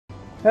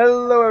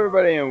Hello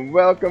everybody and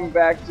welcome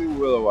back to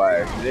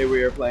Willowier. Today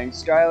we are playing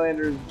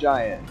Skylanders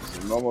Giants.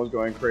 And Momo's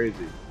going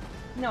crazy.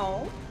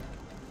 No.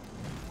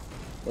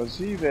 Was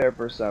he there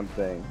for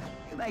something?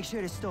 Make sure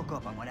to stock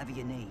up on whatever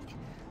you need.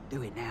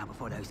 Do it now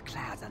before those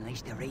clouds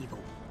unleash their evil.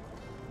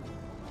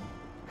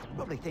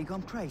 Probably think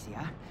I'm crazy,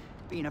 huh?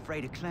 Being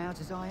afraid of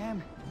clouds as I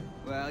am?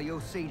 Well, you'll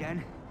see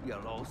then.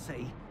 You'll all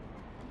see.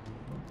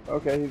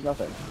 Okay, he's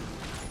nothing.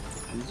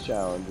 These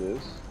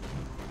challenges.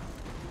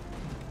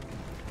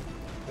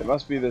 It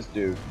must be this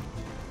dude.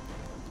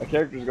 A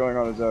character's going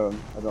on his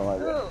own. I don't like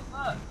that. Ooh,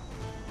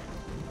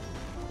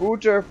 look.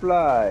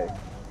 Butterfly!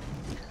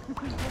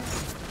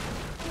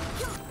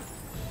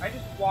 I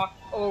just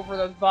walked over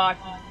those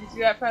boxes. Did you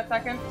see that for a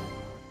second?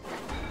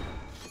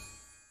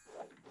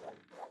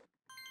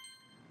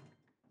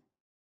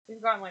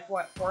 We've gotten like,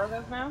 what, 4 of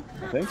those now?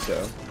 I think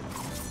so.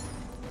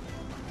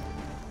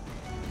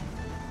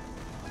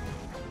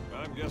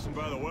 I'm guessing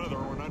by the weather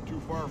we're not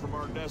too far from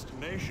our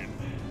destination.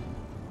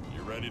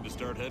 You ready to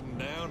start heading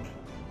down?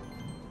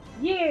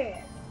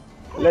 Yeah!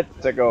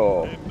 Let's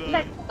go! And,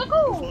 Let's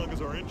go! as long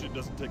as our engine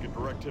doesn't take a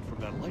direct hit from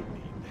that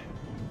lightning,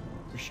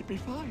 we should be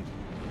fine.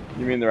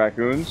 You mean the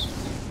raccoons?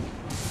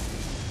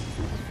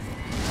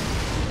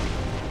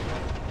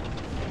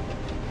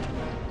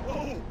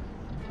 Whoa!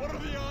 What are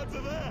the odds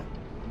of that?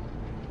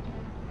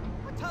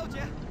 I told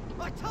you!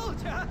 I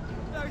told you!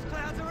 Those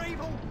clouds are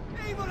evil!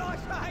 Evil, I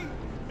say!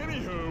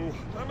 Anywho,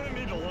 I'm gonna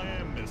need to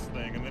land this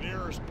thing in the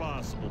nearest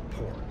possible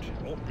port.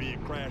 It won't be a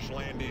crash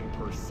landing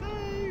per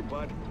se,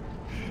 but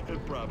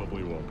it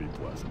probably won't be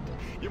pleasant.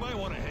 You might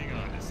want to hang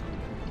on to something.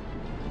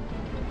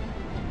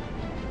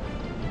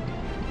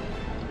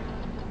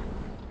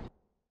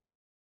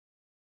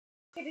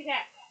 Kitty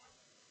cat.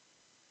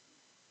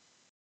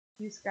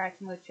 You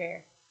scratching the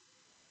chair.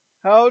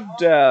 How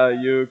dare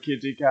you,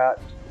 kitty cat?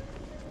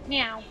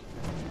 Meow.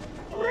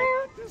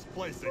 Oh, this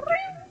place again.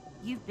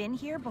 You've been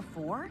here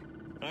before?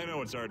 I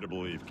know it's hard to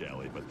believe,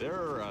 Callie, but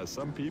there are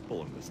some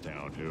people in this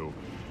town who,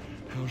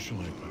 how shall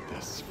I put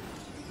this,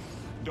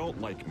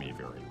 don't like me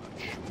very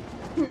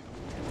much.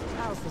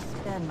 I'll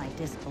suspend my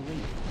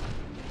disbelief.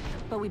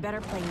 But we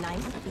better play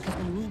nice because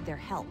we need their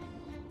help.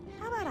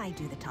 How about I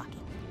do the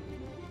talking?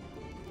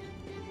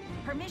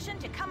 Permission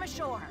to come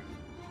ashore.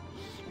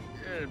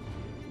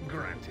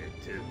 Granted.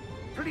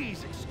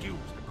 Please excuse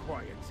the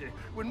quiet.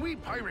 When we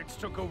pirates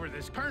took over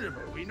this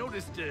carnival, we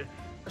noticed a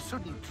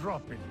sudden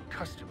drop in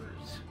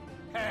customers.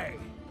 Hey,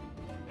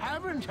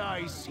 haven't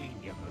I seen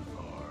you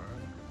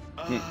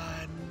before?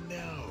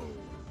 No.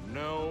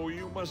 No,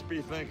 you must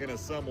be thinking of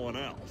someone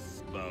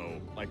else, though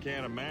I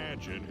can't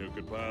imagine who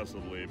could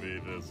possibly be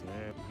this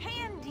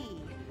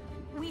Handy!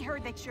 We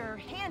heard that you're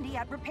handy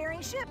at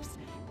repairing ships,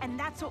 and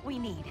that's what we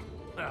need.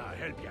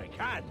 Help you I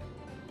can,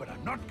 but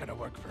I'm not gonna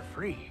work for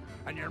free,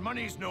 and your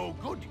money's no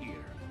good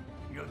here.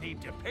 You'll need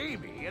to pay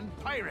me in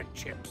pirate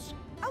chips.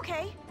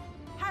 Okay.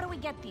 How do we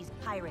get these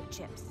pirate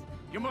chips?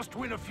 You must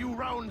win a few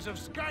rounds of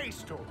Sky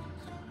Stones,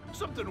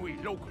 something we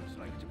locals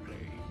like to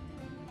play.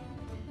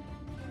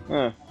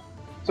 Huh.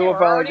 So Hey, we'll we're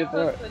finally already get to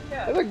close it. to the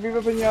chest. Hey look,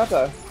 Viva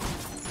Pinata!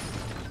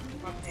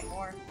 Want to take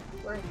more?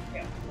 Where's the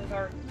chest? There's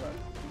already close.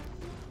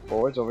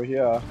 Oh, it's over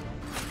here. I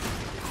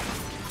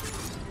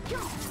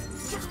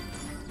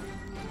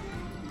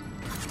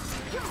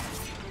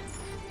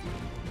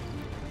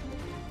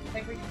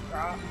think we can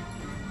drop.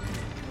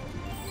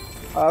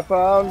 I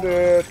found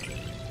it!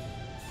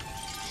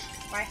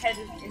 My head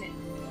is in it.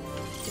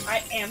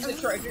 I am the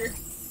treasure.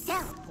 So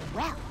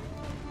well.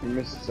 You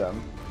missed some.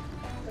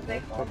 Cause they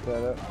Pick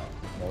that up.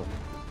 Nope.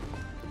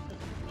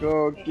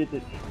 Go get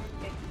it.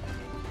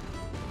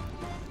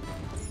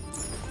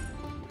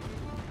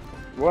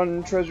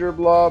 One treasure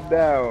blob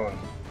down.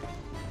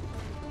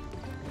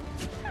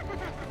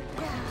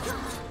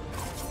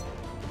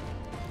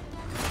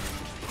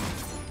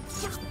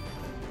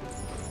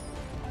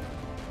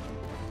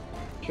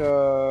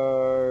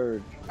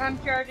 Charge. I'm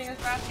charging as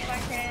fast as I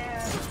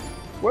can.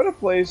 What a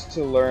place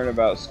to learn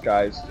about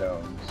sky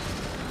stones.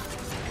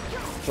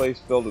 A place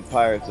filled with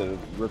pirates that would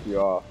rip you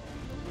off.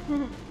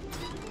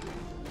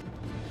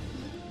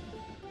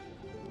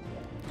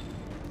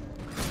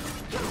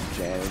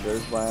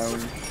 Janitor's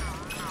lounge.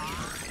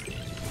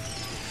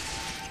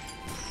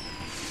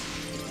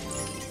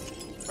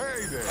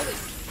 Hey there!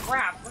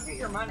 Crap, look at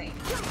your money.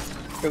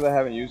 Because I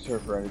haven't used her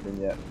for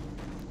anything yet.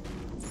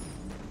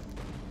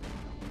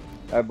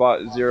 I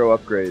bought 0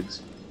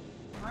 upgrades.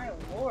 My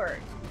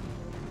lord.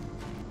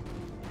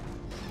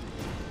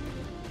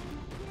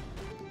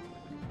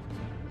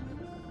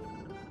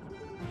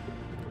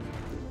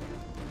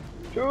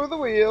 To the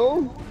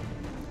wheel!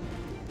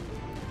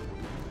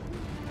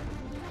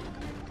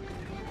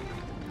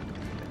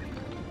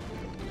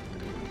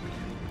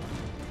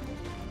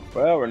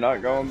 Well, we're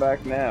not going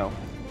back now.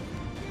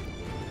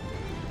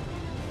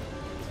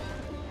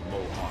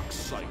 Mohawk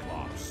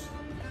Cyclops.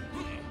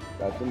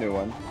 That's a new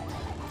one.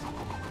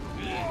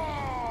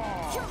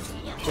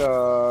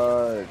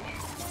 Charge!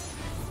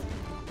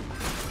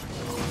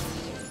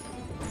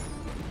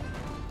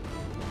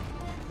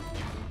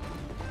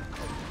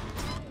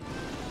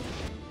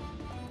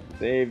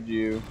 Saved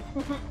you.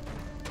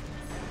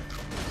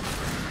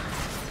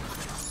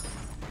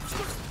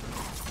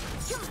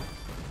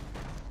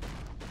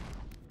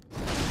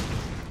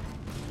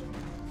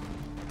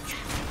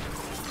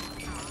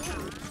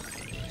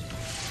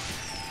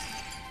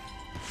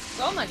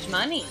 So much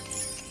money.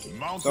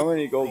 So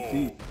many gold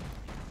teeth.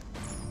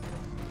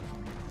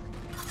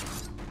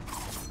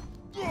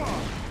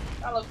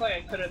 That looks like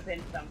it could have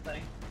been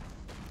something.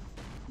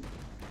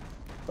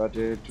 But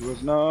it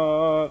was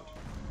not.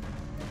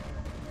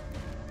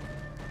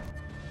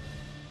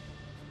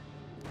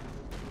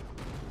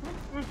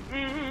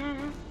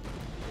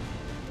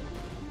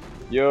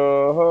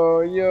 Yo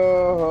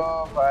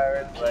ho,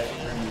 pirates like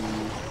for me.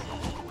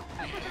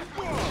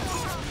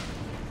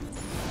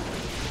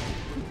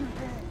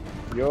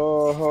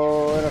 Yo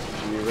ho, and up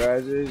she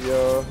rises.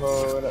 Yo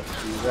ho, and up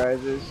she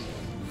rises.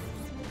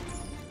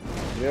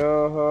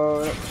 Yo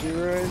ho, and up she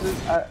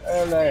rises at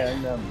early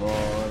in the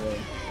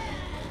morning.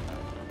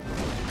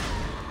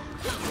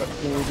 What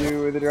can you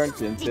do with a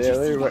drunken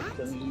sailor? What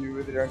can you do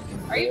with a drunken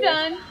sailor? Are you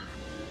done?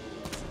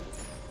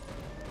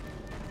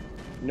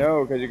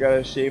 No, because you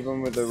gotta shave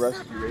him with a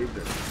rusty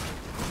razor.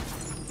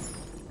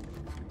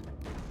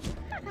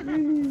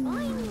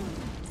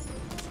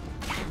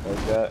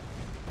 Like that.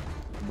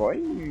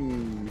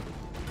 Boing.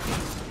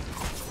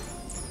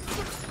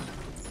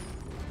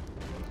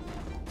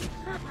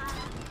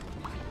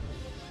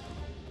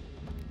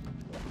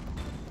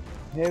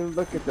 Hey,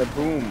 look at the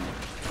boom.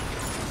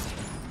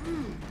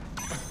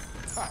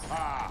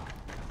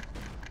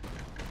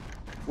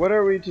 What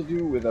are we to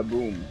do with a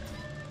boom?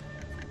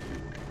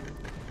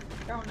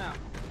 Don't know.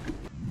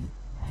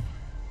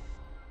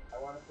 I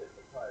want to fit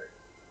the pirate.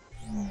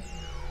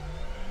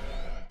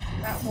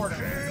 That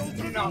hoarder.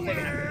 You're not big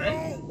enough for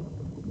this.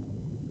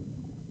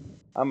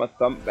 I'm a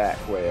thumpback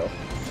whale.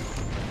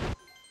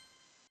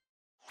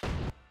 A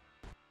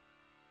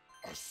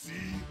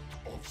sea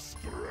of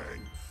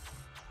strength.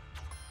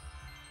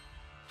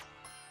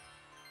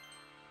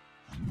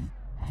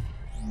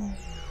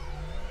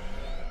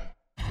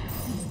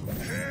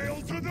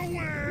 Hail to the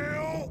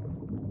whale!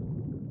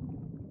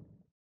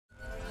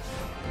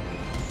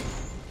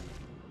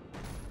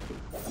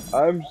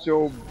 I'm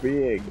so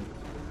big.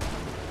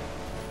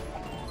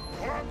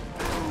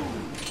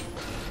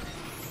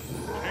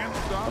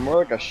 I'm more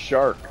like a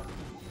shark.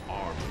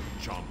 Armor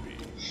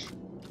chompy.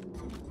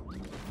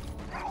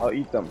 I'll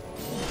eat them.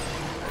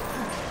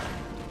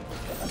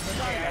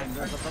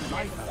 Skylanders of the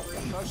light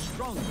are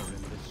stronger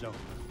in this zone.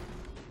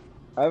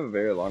 I have a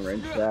very long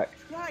range attack.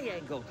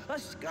 Triangle, a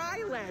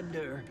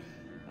Skylander.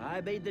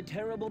 I made the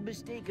terrible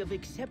mistake of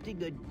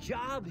accepting a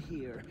job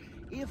here.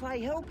 If I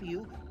help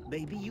you,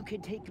 maybe you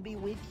can take me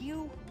with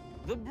you?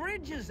 The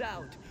bridge is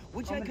out,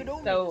 which I could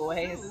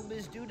only assume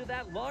is due to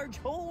that large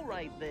hole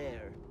right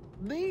there.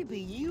 Maybe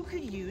you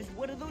could use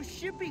one of those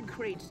shipping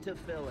crates to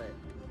fill it.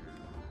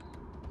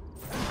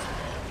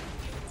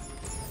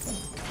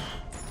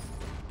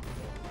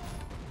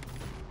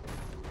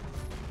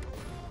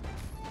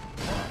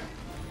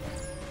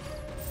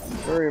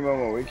 Hurry,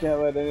 Momo, we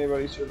can't let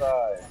anybody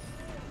survive.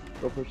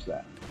 Go push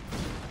that.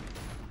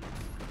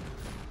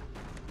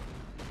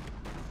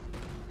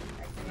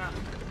 I cannot.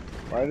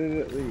 Why did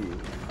it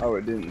leave? Oh,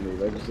 it didn't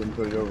leave. I just didn't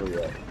put it over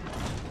yet.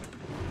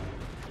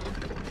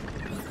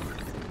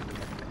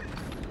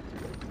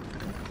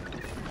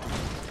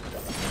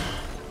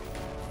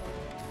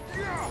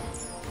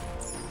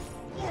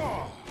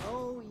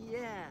 Oh,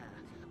 yeah.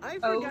 I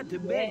forgot to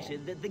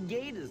mention that the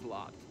gate is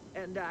locked.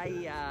 And I,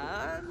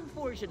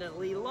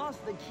 unfortunately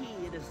lost the key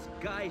in a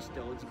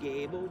Skystones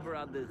game over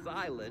on this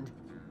island.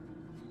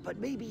 But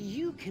maybe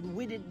you can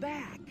win it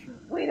back.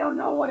 We don't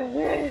know what it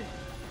is.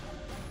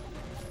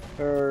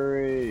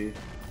 Hurry.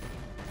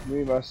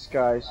 We must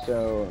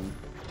Skystone.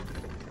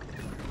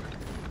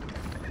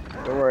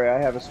 Don't worry, I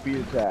have a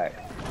speed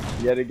attack.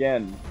 Yet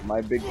again,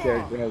 my big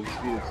character has a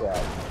speed attack.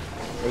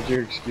 What's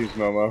your excuse,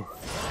 Momo?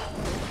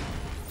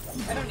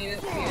 I don't need a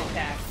speed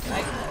attack.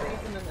 I can freeze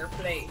them in their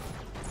place.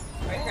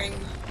 By turning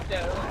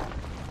stone.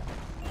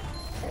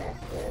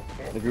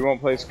 If you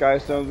won't play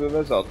Skystones with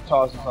us, I'll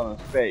toss us on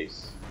his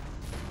face.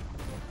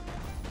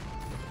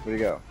 Where'd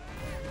he go?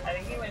 I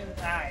think he went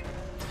inside.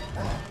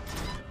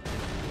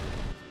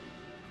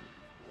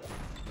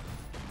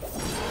 I'm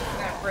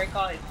gonna break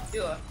all his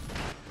stuff.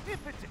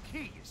 If it's a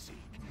key you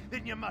seek,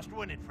 then you must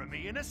win it from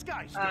me in a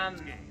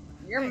Skystones game.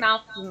 Your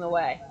mouth's in the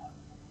way.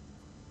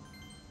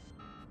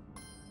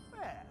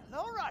 Well,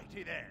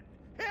 alrighty then.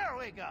 Here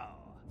we go.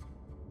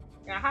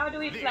 Now, how do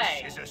we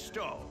play? This is a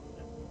stone.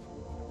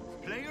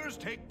 Players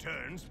take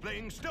turns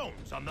playing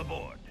stones on the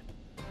board.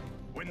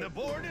 When the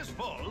board is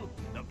full,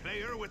 the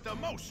player with the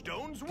most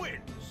stones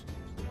wins.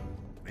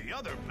 The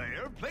other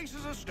player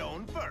places a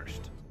stone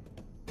first.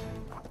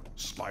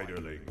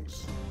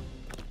 Spiderlings.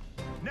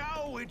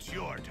 Now it's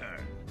your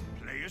turn.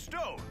 Play a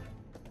stone.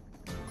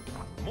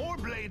 More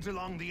blades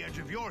along the edge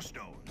of your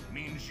stone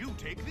means you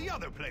take the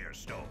other player's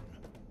stone.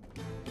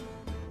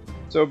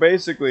 So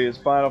basically, it's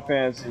Final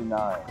Fantasy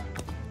IX.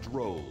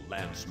 Droll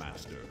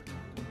Lancemaster.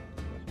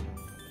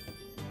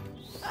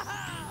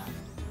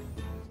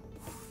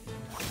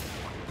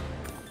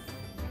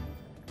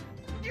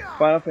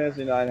 Final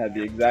Fantasy IX had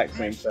the exact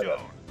same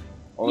setup.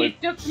 He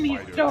took me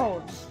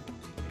stone.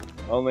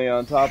 Only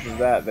on top of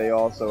that, they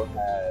also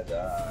had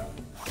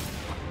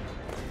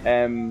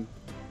M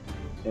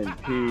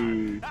and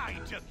P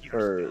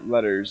for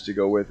letters to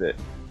go with it.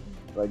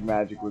 Like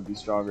magic would be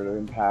stronger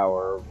than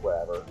power or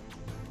whatever.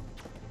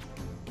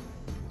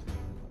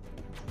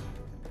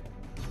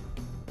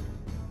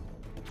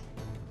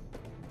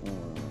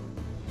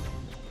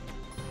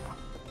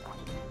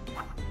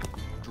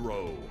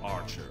 Dro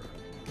Archer.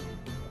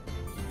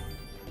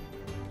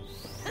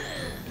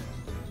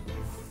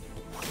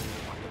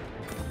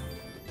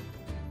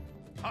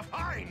 A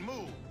fine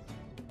move.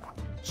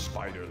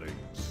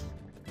 Spiderlings.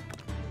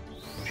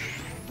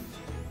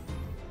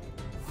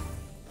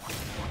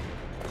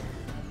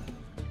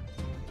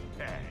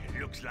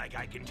 Looks like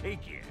I can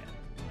take you.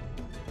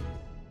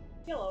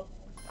 Hello.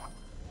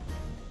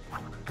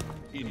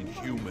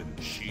 Inhuman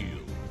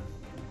Shield.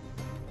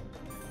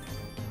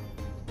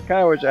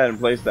 Kinda wish I hadn't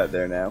placed that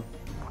there now.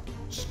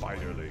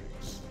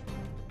 Spiderlings.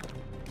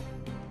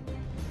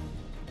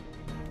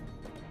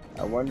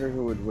 I wonder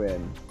who would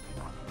win.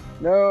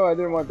 No, I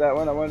didn't want that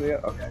one. I wanted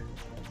the okay.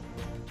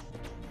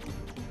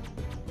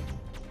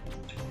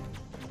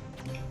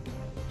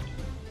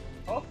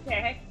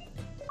 Okay.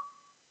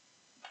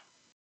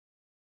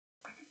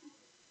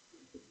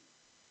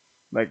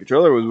 My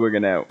controller was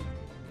wigging out.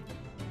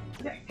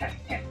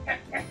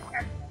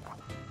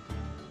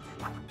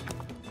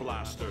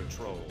 Blaster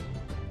Troll.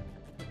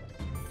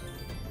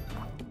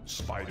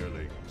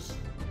 Spiderlings.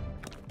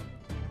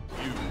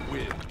 You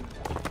win.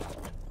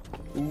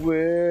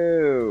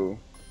 Woo!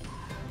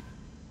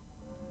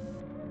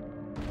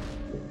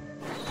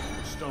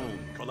 Stone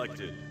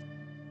collected.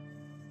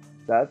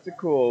 That's a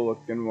cool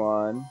looking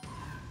one.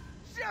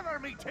 Shiver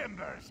me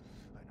timbers!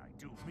 And I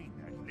do mean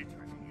that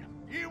literally.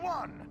 Ye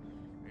won!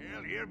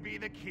 Well, here be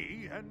the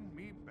key and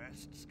me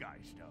best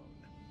Skystone.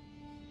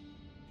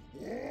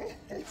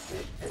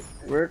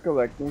 We're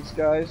collecting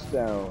Sky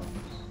Stones.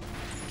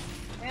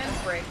 And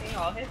breaking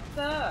all his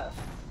stuff.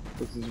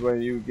 This is what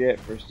you get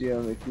for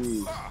stealing the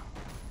keys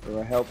from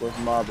a helpless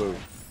Mabu.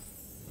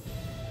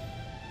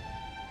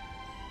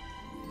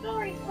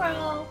 Sorry,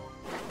 Squirrel.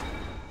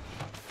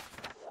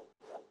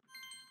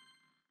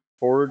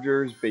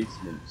 Forger's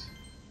Basement.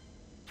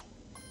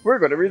 We're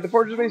going to read the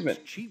Forger's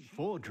Basement. Cheap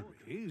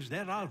forgeries,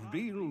 there are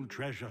real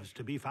treasures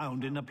to be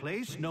found in a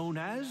place known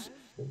as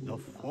the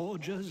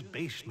Forger's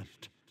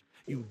Basement.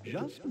 You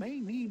just may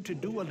need to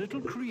do a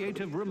little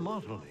creative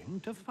remodeling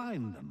to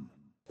find them.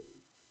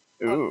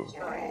 Ooh.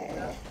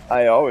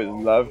 I always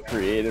love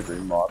creative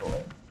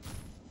remodeling.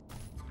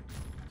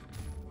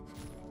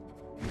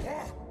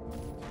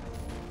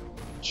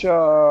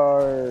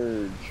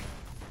 Charge!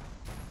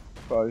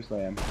 Body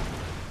slam.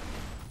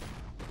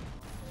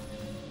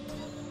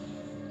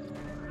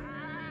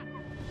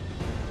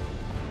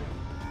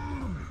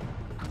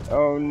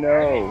 Oh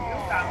no!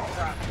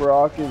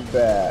 Brock is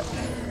back.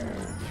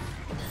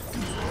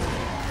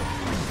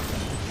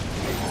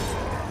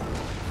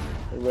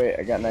 Wait,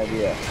 I got an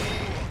idea.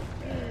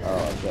 Oh,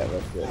 I can't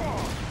lift it.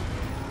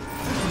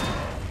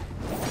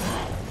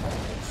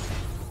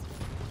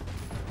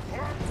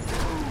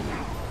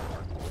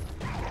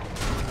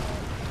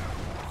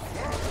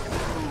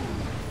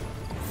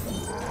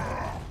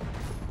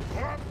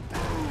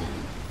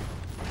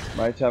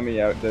 My tummy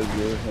outdoes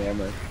your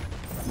hammer.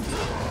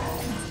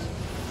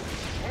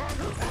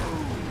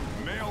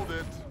 Nailed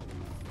it.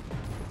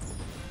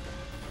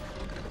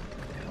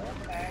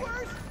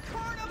 Worst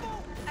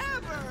carnival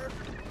ever!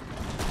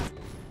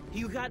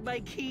 You got my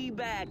key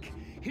back.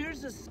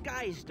 Here's a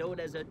Skystone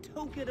as a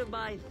token of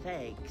my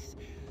thanks.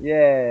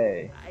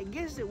 Yay! I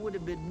guess it would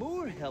have been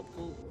more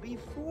helpful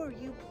before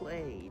you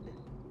played.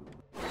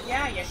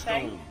 Yeah, you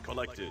say? Stone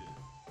collected.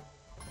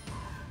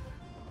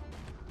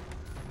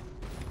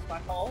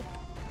 Butthole.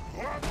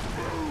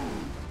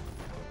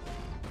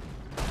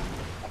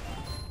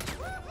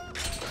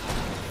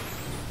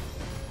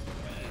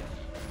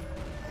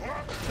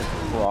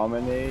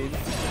 Promenade.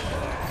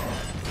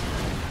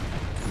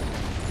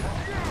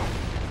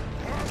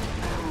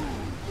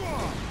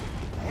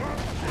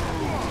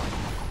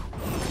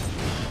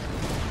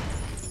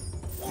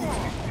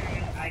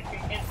 I can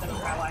hit them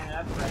if I line it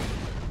up right.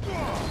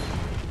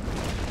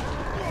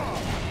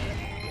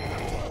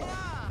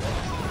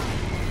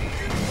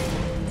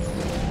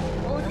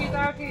 Ouchies,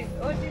 ouchies,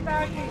 ouchies,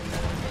 ouchies.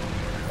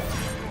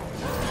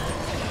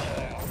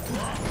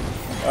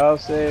 I'll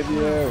save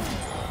you.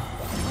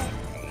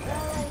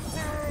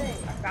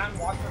 I found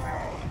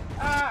watermelon.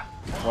 Ah!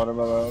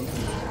 Watermelon.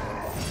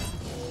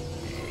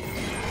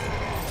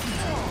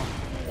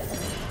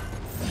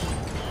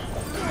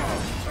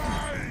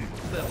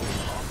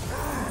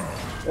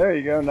 There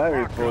you go, now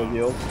you're fully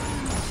healed.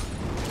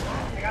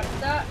 I got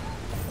stuck.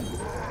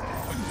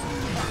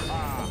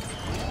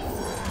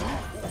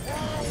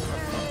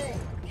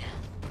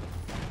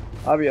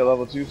 I'll be at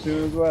level 2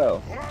 soon as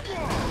well.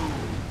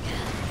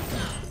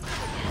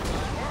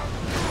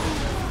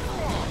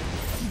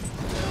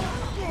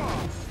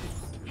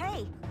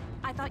 Hey,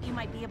 I thought you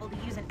might be able to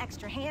use an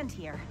extra hand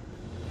here.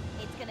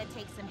 It's gonna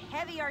take some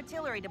heavy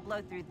artillery to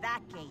blow through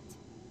that gate.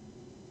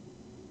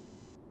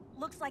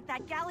 Looks like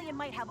that galleon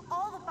might have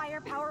all the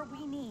firepower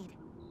we need.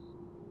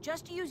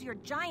 Just use your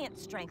giant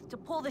strength to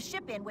pull the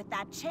ship in with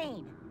that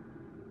chain.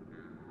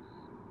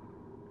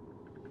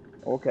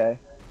 Okay.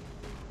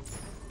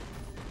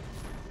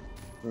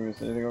 Do we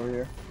miss anything over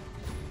here?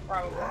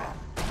 Probably.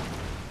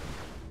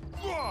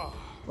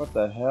 What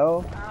the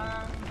hell?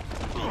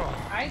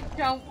 I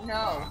don't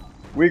know.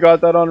 We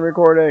got that on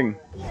recording.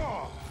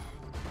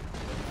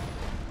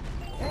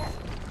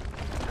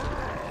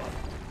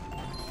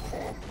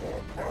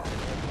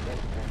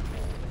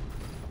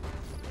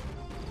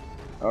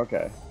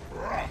 Okay.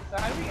 Okay, so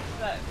how do we get to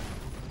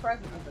the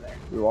present over there?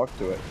 We walked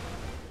to it.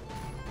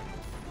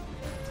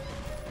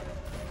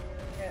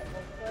 Yeah, it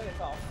looks like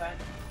it's all spent.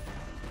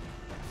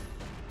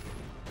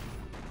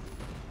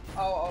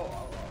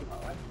 Oh,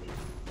 I see.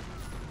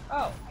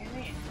 Oh, you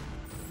mean?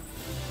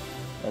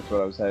 That's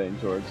what I was heading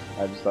towards.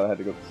 I just thought I had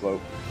to go up the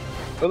slope.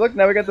 But look,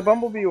 now we got the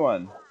Bumblebee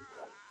one.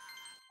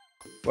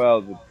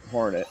 Well, the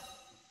Hornet.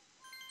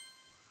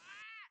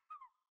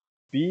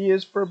 B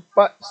is for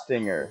butt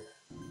stinger.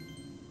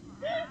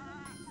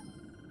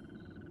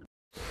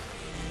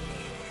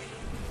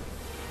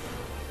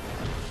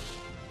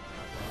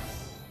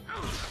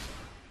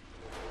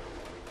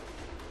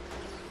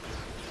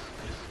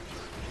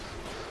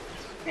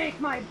 Take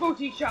my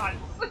booty shots!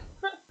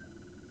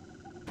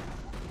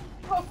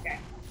 Okay.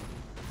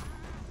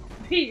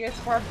 P is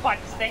for butt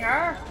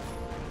stinger.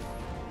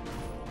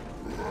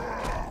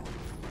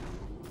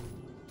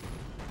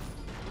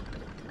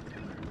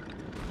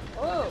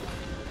 Oh.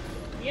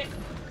 Yep.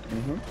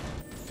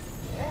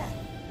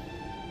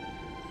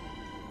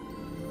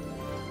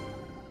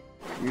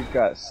 We've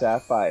got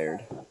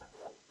Sapphired.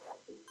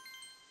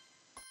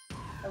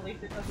 At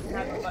least it doesn't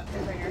have a butt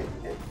stinger.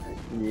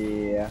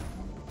 Yeah.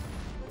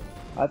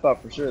 I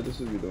thought for sure this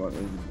would be the one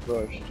that would be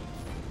pushed.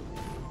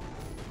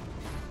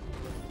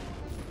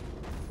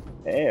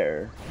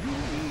 Air? You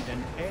need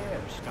an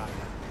air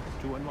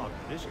Skylander to unlock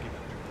this gate.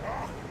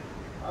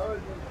 I was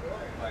just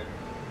going like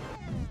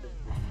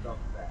stuff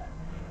that.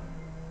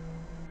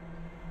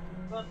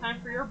 Well,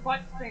 time for your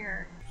butt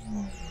stinger.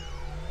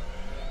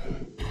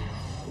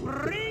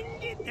 Bring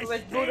it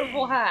With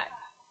beautiful hat.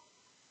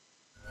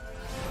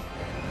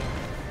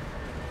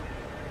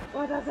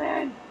 Let us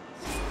in!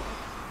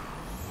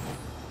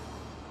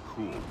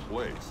 Cool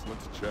place.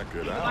 Let's check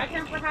it My out.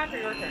 turn for hat or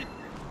your turn?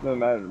 Doesn't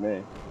matter to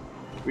me.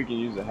 We can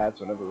use the hats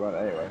whenever we want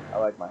anyway. I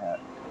like my hat.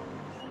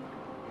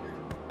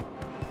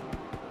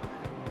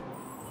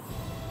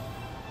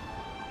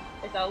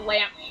 It's a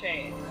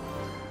lampshade.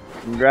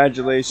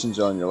 Congratulations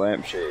on your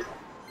lampshade.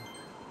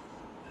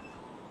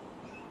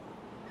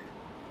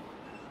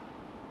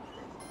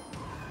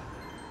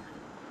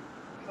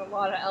 There's a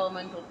lot of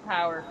elemental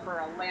power for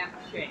a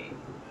lampshade.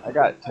 I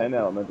got 10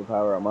 elemental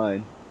power on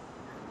mine.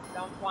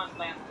 Don't want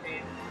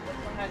lampshade. This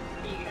one has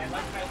speed. I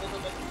like my little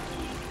bit of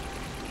speed.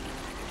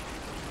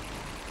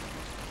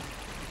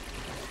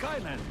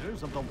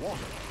 Skylanders of the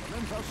water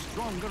elements are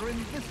stronger in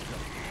this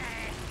zone.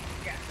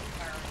 Yeah,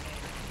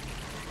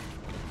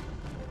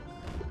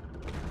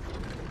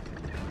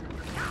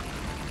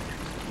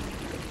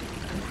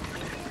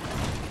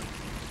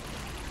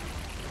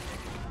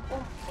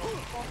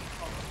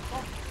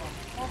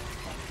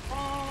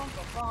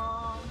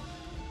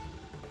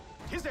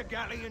 Tis a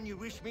galleon you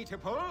wish me to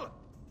pull?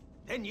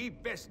 Then ye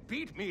best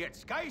beat me at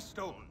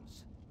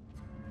Skystones.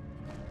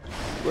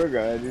 We're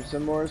gonna do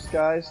some more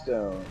Sky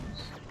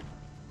Stones.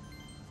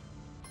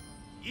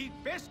 Ye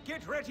best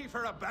get ready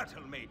for a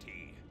battle,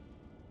 matey.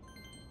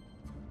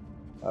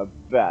 A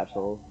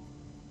battle.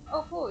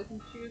 Oh, cool. We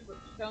can choose which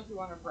stones we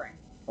want to bring.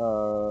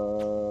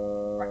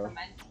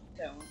 Recommend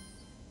stones.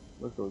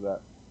 Let's go with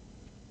that.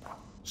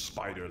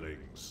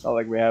 Spiderlings. Not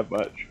like we have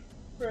much.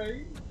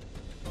 Right.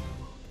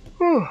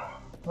 Whew.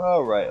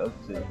 Alright,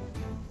 let's see.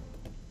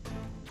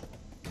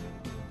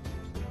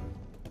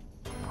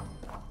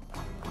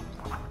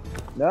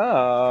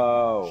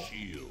 No!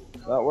 Shield.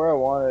 Not where I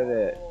wanted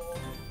it.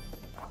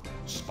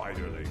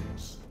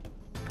 Spiderlings.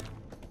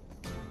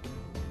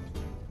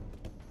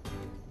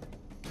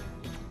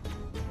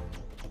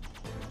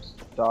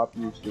 Stop,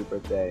 you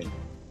stupid thing.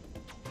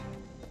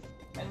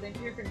 I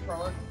think your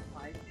controller's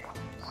my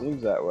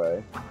Seems that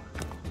way.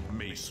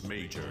 Mace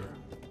Major.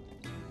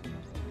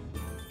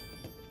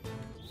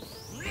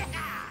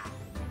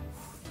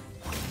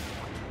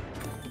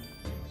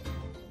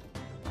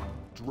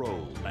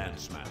 Droll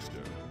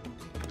Lancemaster.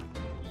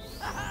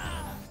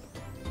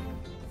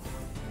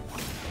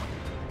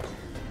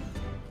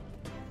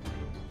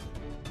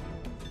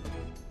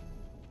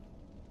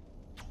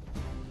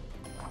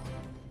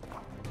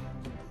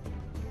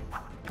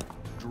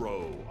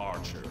 Droll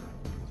Archer.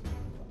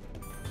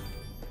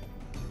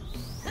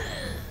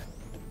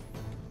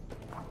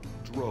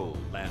 Droll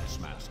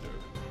Lancemaster.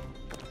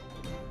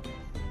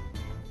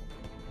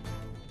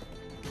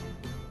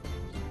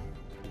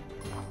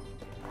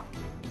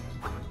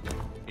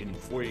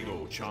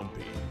 Fuego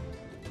Champi.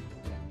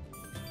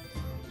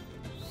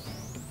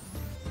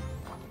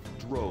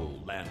 Droll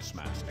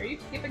Lancemaster. Are you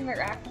skipping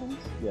their actions?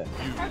 Yeah.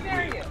 How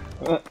dare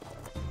you?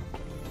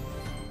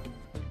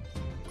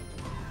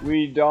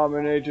 We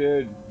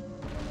dominated.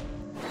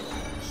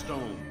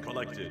 Stone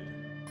collected.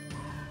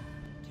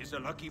 'Tis a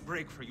lucky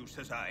break for you,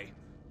 says I.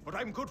 But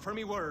I'm good for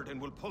me word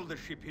and will pull the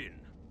ship in.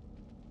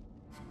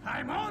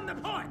 I'm on the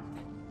point!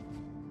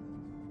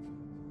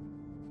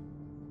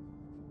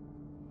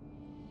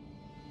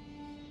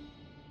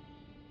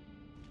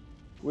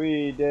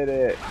 We did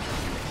it.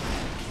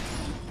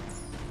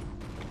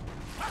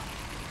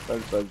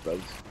 Buzz, buzz, buzz.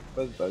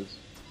 Buzz, buzz.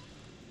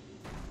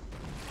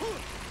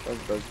 Buzz,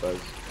 buzz, buzz.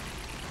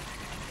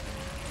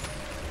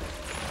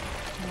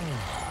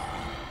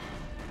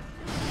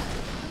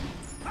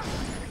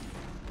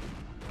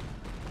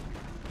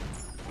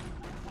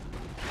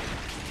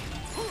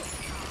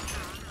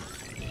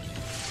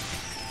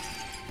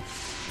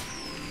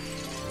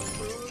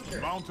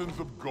 Mountains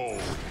of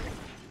gold.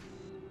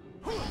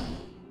 What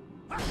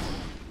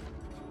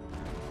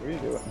are you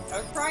doing? I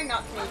was trying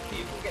not to move so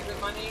you can get the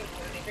money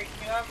when they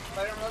picked me up,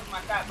 but I didn't realize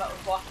my fat butt was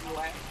blocking the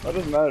way. That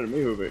doesn't matter to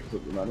me who picks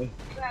up the money.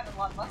 You have a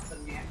lot less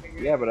than me, I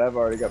figured. Yeah, but I've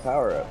already got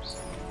power-ups.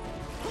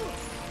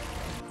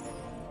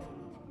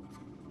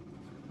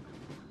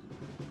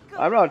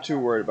 I'm not too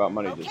worried about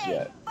money just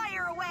yet.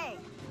 Fire away.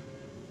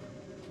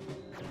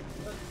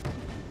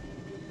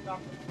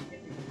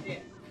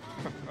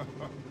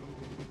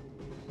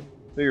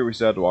 Figure we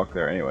still had to walk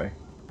there anyway.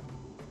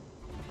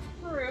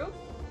 True.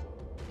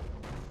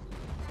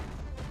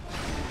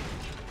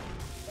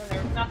 And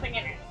there's nothing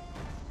in it.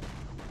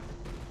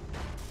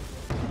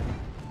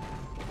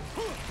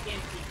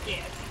 Empty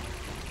kid.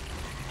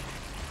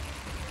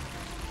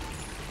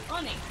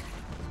 Money.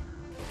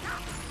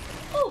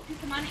 Ooh,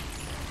 piece of money.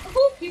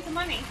 Ooh, piece of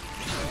money.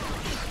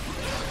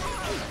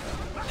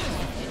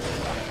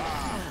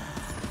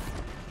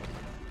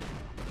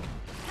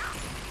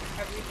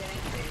 Have we been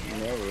in?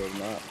 No, we have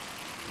not.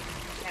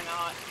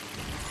 Cannot.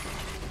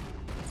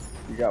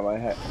 You got my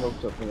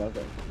hopes up for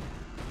nothing.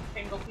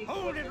 Single piece of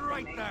Hold wood it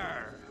right missing.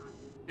 there!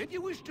 If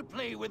you wish to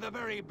play with the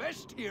very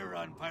best here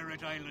on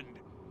Pirate Island,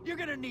 you're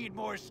gonna need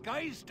more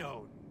Sky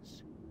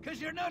Stones. 'Cause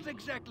you're not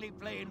exactly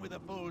playing with a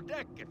full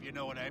deck, if you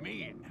know what I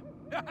mean.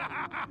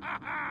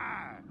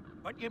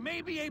 But you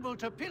may be able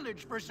to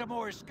pillage for some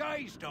more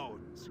Sky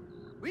Stones.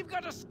 We've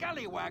got a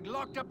scallywag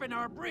locked up in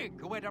our brig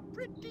who had a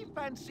pretty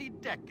fancy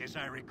deck, as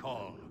I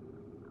recall.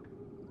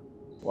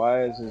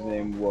 Why is his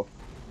name Wolf?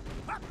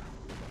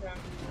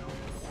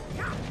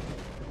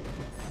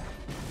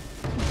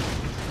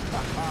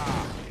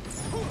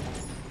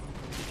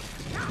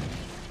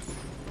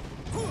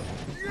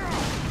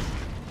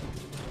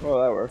 Well,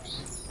 that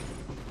works.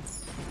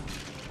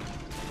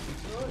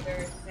 Ooh,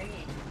 they're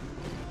singing.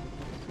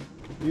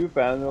 You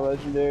found the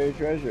legendary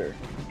treasure.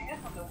 I guess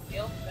on the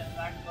wheel spins,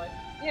 actually.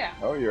 Yeah.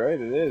 Oh, you're right,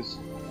 it is.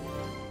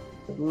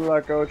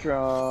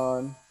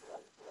 Lucotron.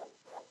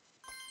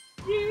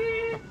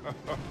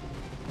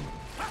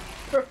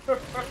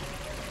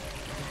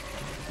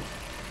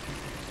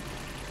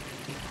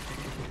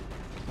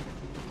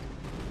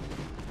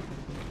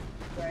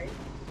 Right.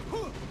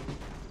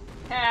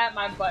 Ah,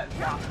 my butt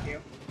blocked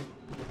you.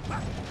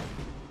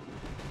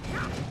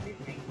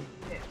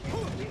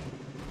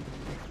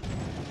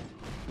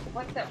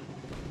 What the?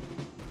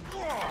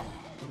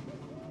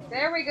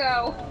 There we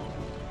go.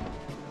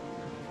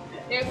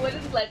 It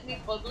wouldn't let me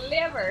pull the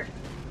lever.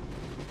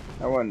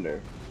 I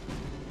wonder.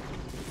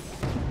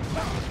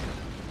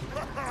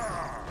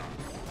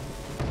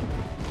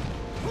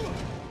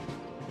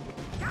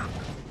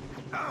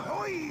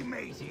 Ahoy,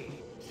 matey!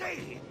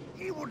 Say,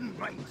 you wouldn't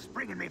mind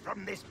springing me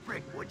from this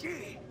brig, would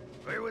ye?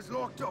 I was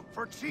locked up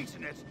for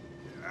cheating it.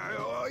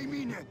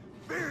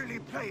 Barely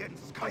playing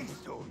Sky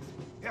Stones.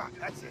 Yeah,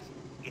 that's it.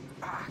 In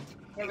fact,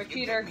 You're a if you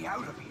cheater. get me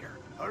out of here,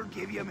 I'll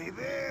give you my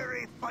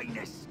very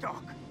finest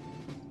stock.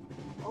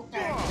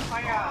 Okay,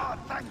 Oh,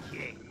 thank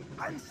ye.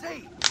 And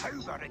say, how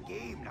about a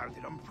game now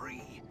that I'm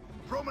free?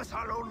 Promise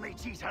I'll only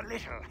cheat a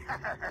little.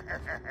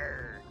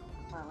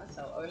 Promise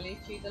I'll only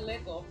cheat a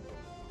little.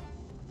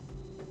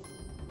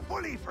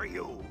 Bully for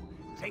you.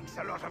 Takes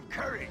a lot of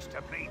courage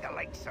to play the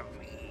likes of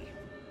me.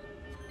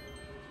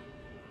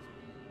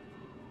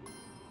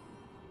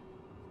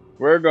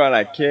 We're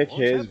gonna kick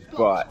his Have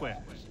block butt.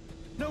 squares.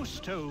 No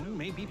stone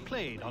may be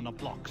played on a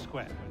block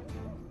square.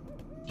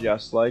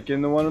 Just like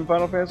in the one in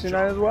Final Fantasy IX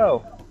as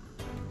well.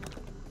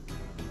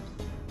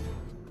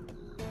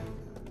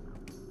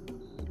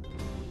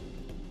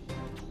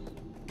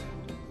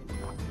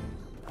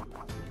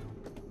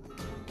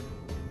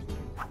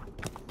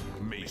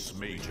 Mace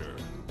Major.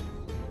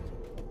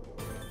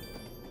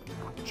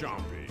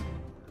 Chompy.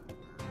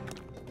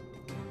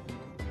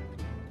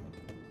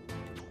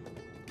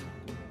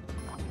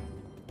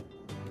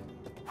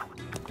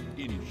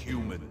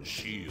 Inhuman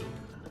Shield.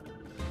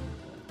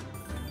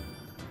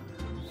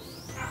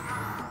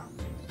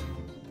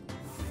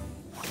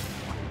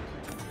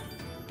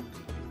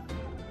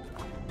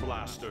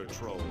 Blaster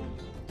Troll.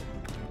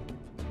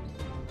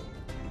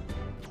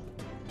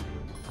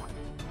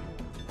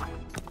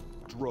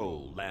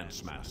 Droll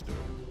Lancemaster.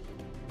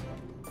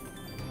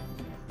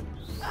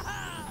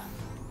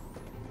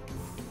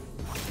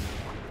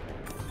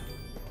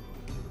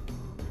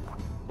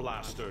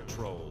 Blaster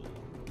Troll.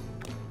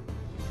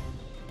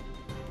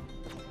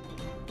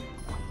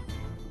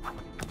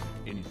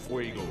 In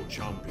Fuego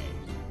Chompy.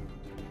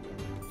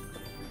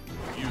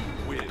 You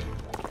win.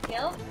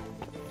 Kill?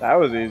 That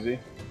was easy.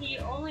 He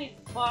only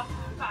lost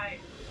by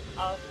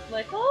a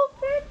little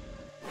bit?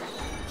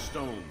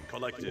 Stone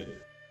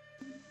collected.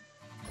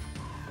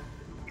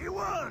 You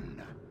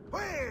won!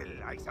 Well,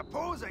 I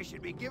suppose I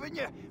should be giving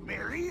you my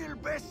real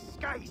best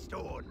Sky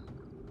Stone.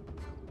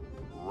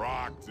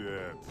 Rocked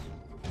it.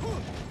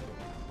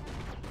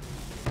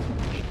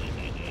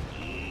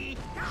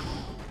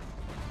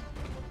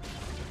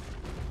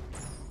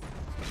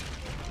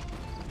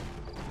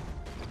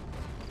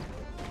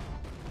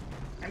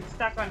 I'm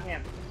stuck on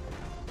him.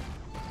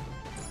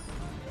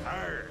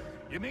 Arr,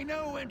 you may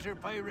now enter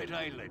Pirate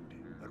Island,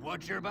 but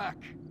watch your back.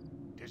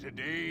 'Tis a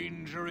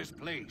dangerous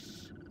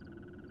place.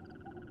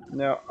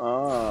 No,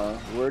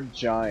 we're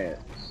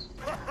giants.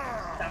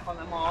 Stuck on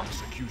them all.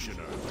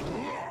 Executioner.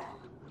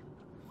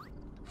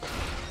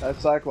 That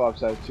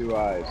Cyclops has 2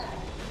 eyes.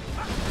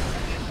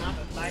 It's not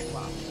a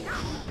Cyclops.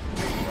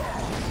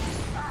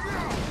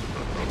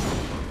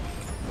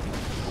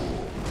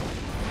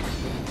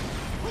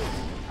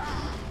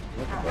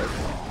 What the fuck?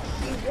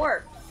 He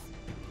warped.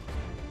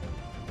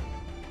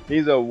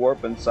 He's a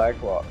warping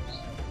Cyclops.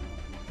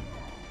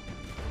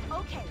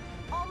 Okay,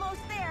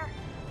 almost there.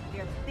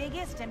 Your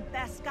biggest and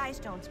best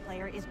Skystones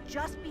player is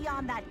just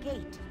beyond that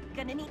gate.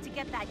 Gonna need to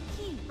get that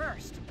key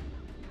first.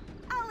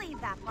 I'll leave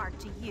that part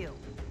to you.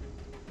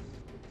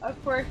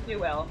 Of course you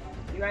will.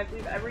 You guys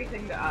leave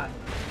everything to us.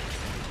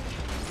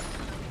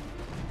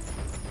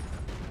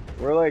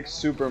 We're like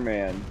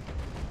Superman.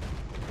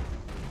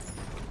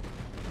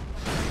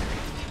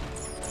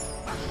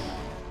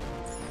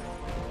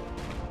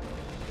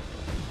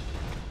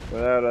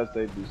 Without us,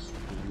 they'd be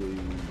screwed.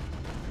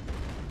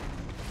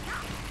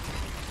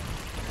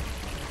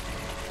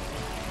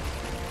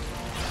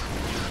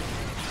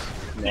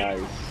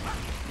 Nice.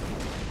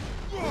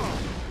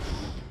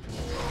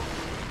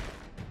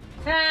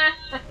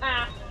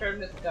 Turn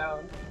to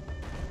stone.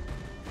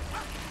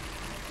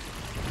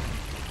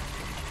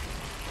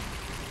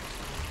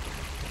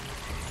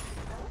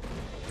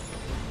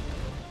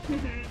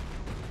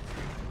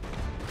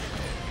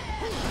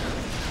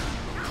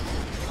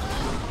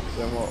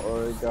 Demo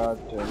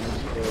Origato,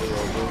 Mystery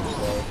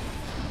Reverso.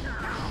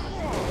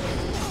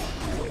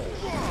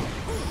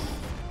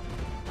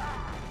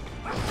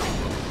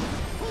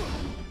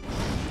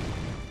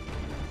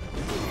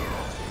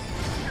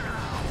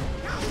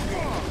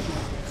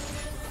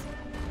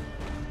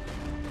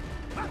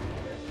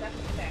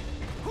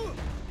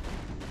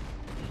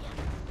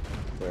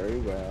 Very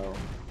well.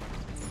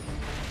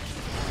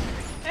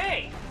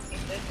 Hey!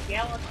 It's a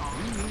skeleton.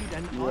 You need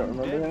an You don't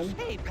remember him?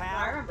 Hey, I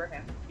pal. remember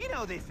him. You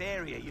know this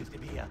area used to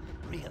be a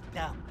real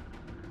dump,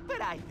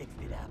 but I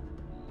fixed it up.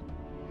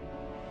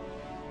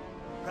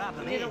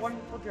 Problem You did a is,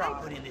 wonderful I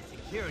job. put in the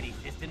security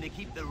system to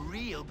keep the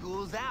real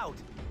ghouls out.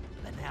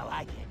 But now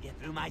I can't get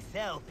through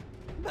myself.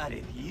 But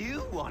if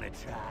you want to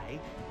try,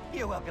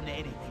 you're welcome to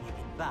anything you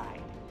can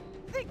find.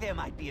 Think there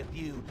might be a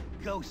few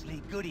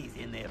ghostly goodies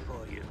in there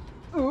for you.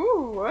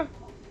 Ooh!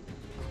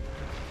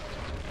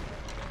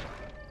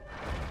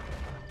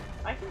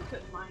 I can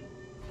put mine.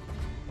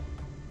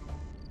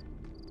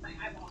 My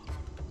eyeball.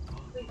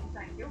 Please,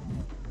 thank you.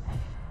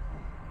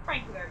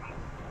 Thank you, Abby.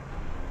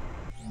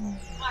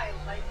 I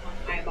like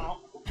my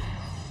eyeball.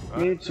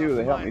 Me too,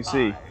 they help me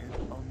see.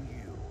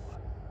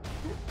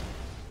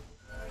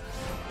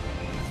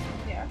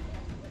 Yeah.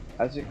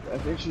 I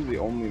think she's the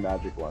only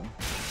magic one.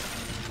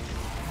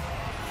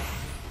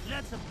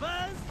 Lots of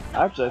buzz.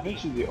 Actually, I think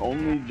she's the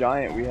only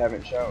giant we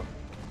haven't shown.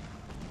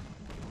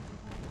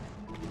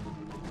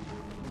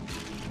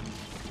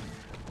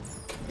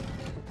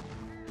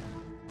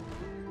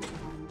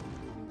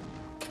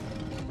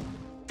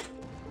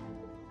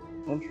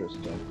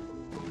 Interesting.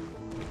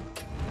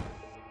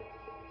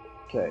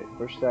 Okay,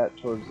 push that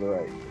towards the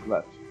right,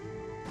 left.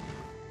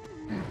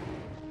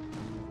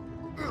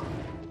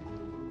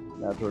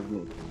 Now towards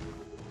me.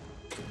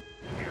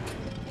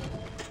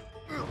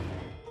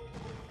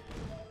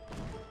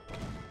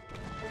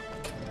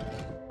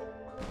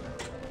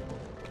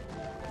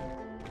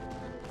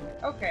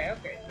 Okay,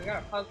 so we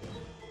got a puzzle.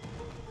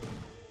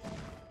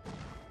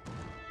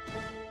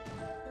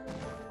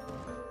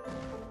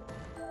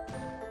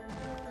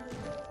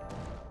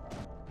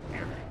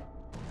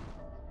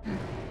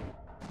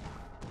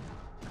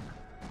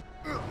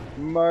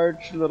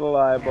 March, little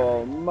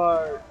eyeball,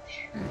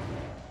 march!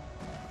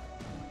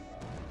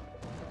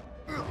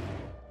 You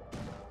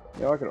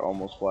know, I could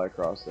almost fly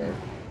across there.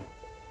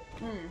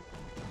 I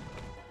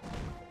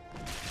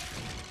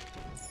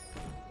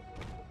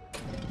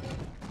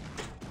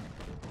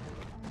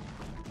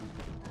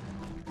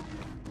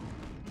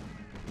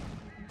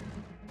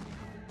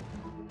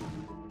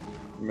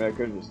mean, I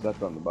could have just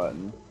stepped on the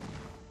button.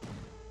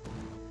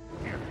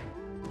 I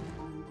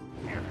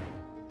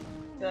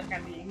feel like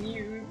I'm being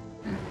used.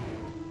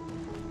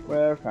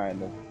 Well,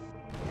 kind of.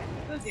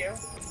 Who's you?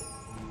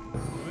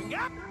 Moving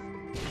up.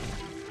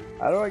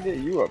 How do I get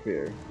you up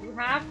here? You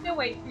have to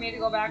wait for me to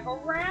go back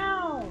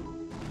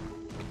around.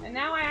 And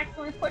now I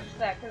accidentally pushed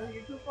that because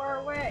you're too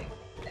far away.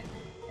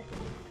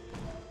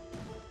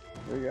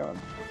 Where are you going?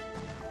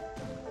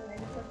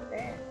 Maybe it's over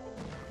there.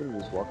 Could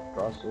have just walked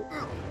across it.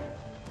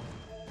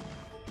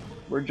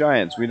 We're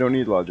giants. We don't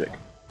need logic.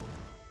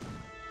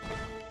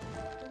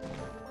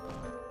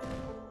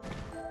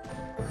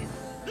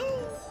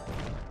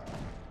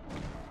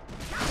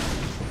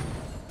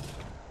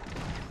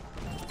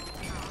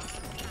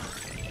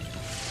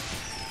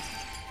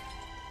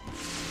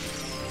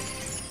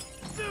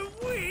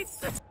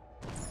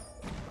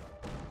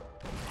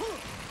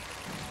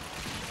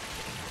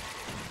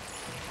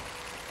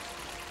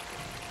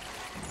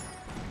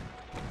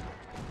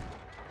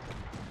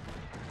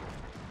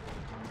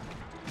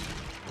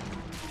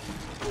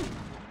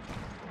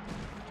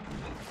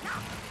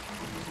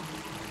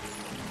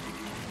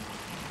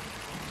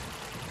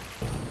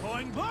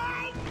 Boing,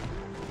 boing!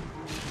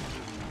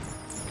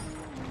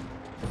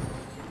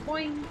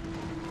 Boing.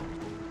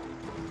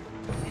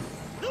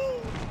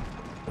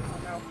 Oh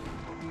no.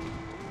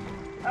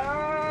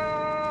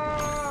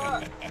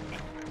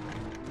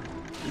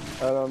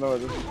 I don't know what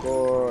this is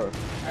for.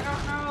 I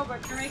don't know, but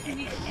you're making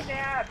me get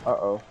stabbed.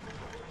 Uh-oh.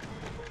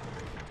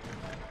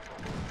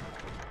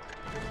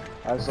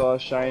 I saw a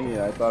shiny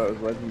and I thought it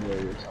was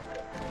legendary or something.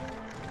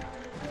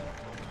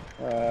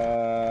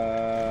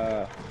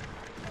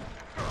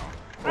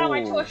 Oh,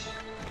 my tush.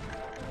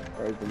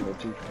 Right in the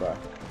toothbrush.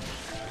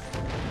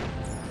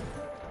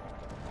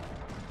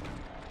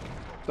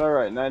 It's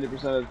alright, 90%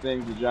 of the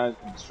things the giants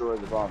can destroy,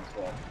 the bombs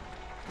can.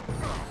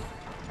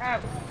 Oh.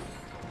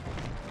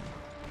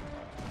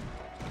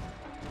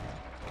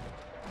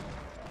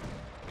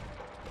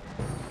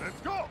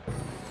 Let's go!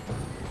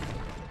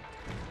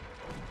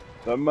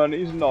 The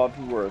money's not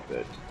worth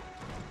it.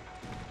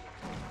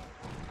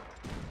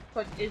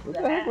 What is What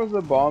that? the heck was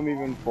the bomb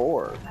even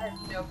for? I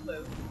have no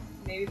clue.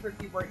 Maybe for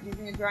if you weren't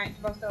using a giant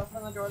to bust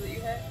open the door that you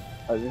hit?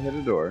 I didn't hit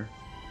a door.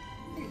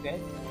 You did.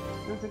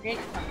 There's a gate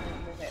something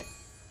you hit.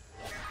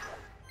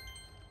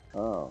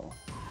 Oh.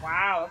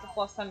 Wow, that's a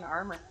plus 10 to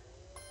armor.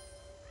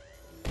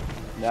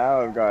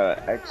 Now I've got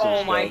an extra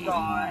Oh my scope.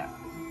 god.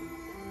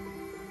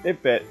 It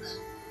fits.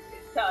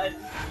 It does.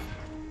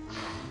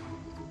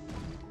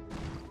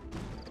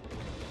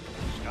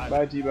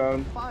 Bye,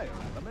 T-Bone. Fire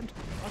element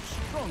are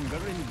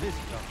stronger in this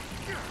zone.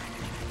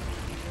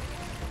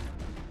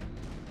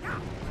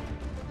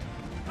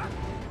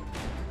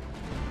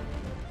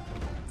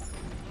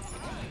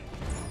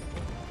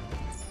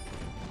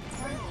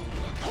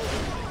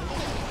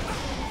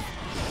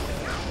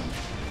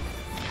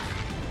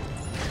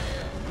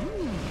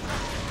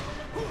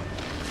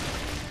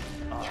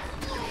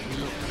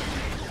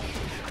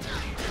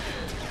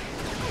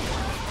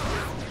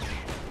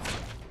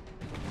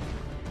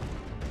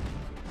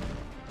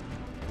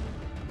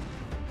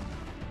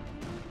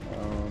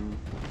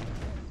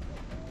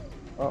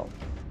 Oh.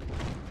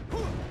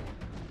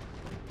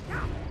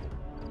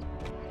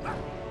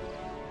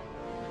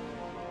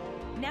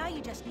 Now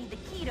you just need the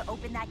key to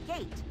open that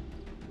gate.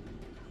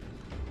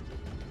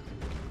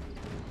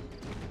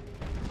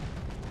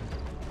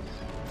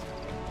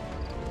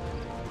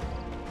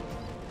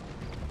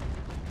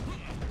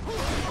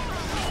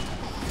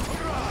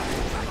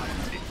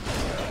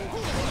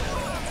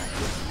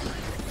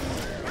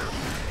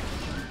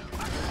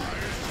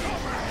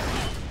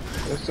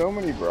 There's so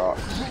many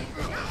Brocks.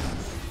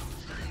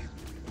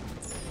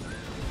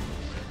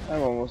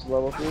 I'm almost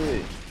level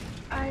 3.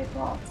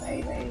 Eyeball,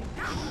 baby.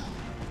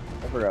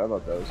 I forgot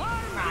about those.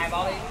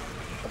 Eyeball, baby.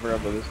 I forgot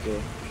about this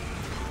too.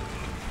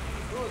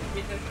 Ooh,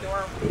 get this door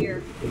over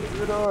here. Get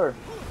the door.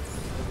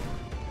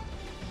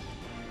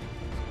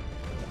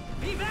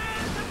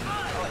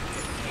 Oh,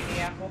 it's candy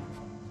apple.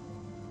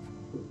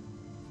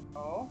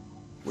 Oh.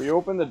 We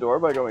open the door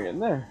by going in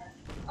there.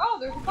 Oh,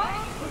 there's a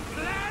button.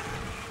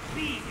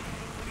 You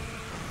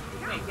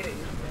can't get it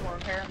anymore,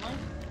 apparently.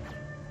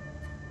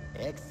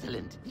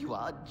 Excellent. You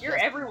are just You're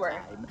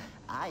everywhere. in time.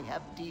 I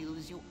have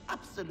deals you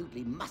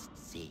absolutely must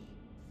see.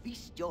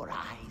 Feast your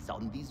eyes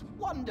on these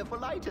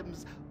wonderful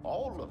items,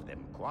 all of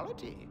them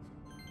quality.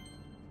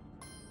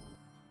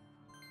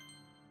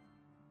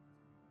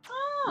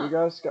 Oh. You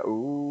guys got.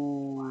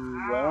 Ooh,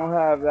 I don't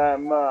have that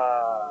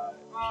much.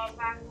 Oh,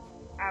 back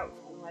out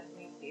and let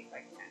me see if I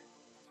can.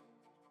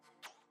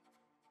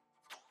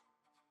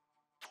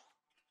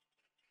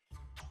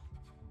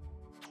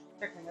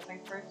 Checking the thing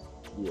first.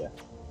 Yeah.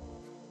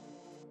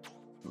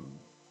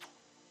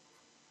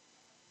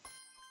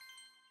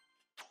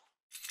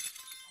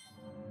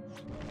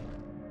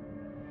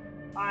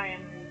 I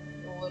am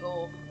a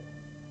little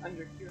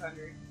under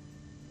 200.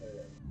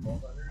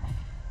 1,200?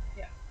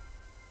 Yeah.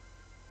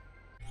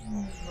 A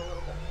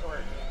little bit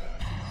short.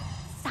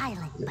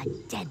 Silent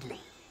but deadly.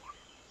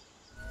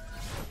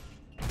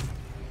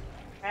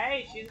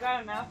 Hey, she's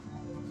got enough.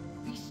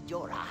 Feast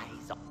your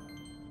eyes on.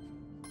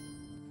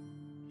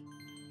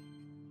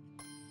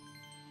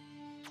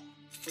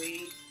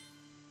 Sweet.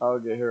 I'll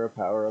get her a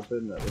power up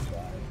another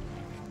time.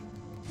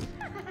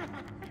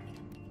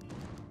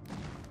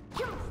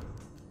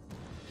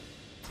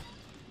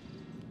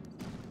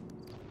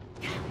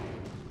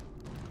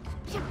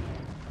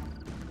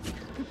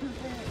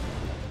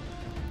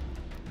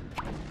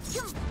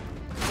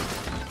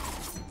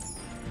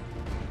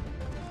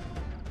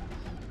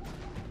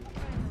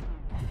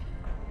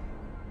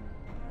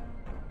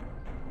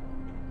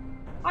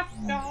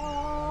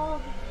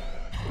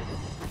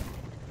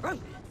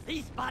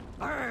 spot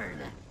burn.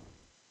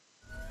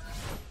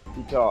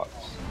 He talks.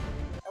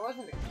 I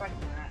wasn't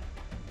expecting that.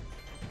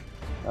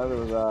 Neither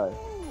was I.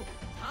 Ooh,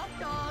 hot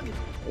dog.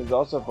 It's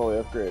also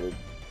fully upgraded.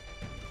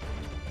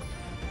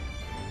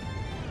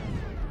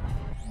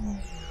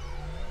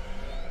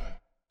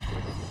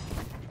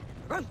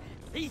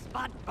 See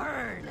spot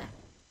burn.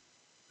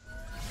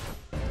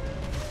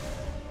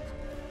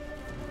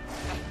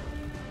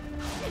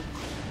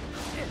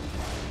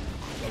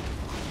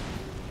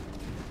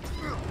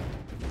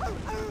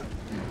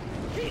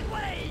 Heat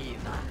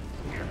wave.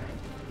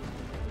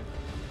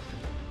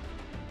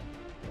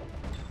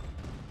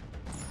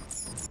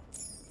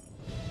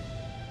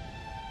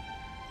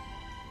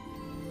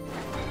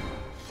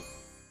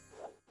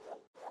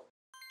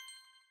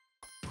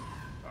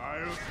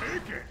 I'll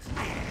take it.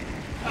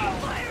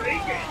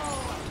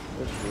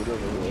 There's food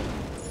over here.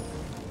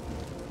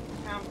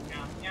 Yum,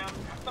 yum, yum.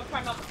 Stop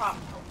trying not to pop.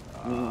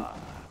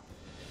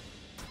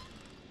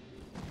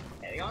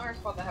 Yeah, the only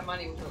spot that had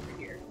money was over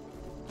here.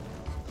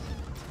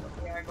 So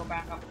we gotta go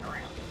back up and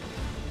around.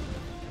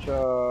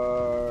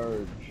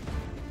 Charge.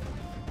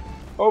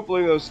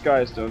 Hopefully those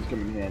sky stones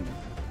come in handy.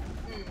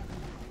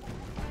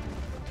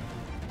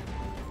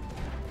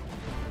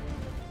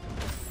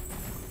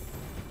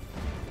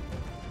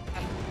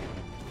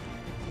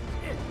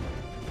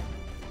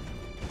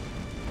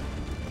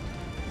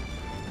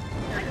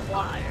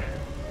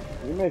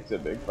 He makes a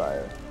big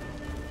fire.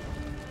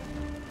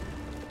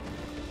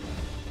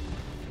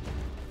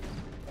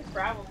 It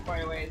travels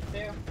quite a ways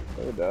too.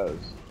 So it does.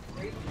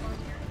 Are you going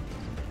here?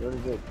 We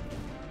already did.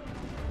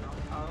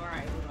 Oh,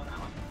 alright, we know that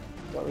one.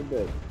 Thought we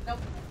did. Nope.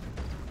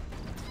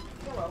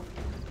 Hello.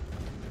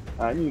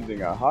 I'm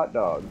using a hot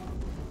dog.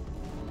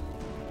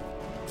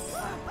 You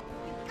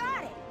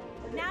got it!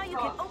 Now you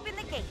can open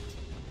the gate.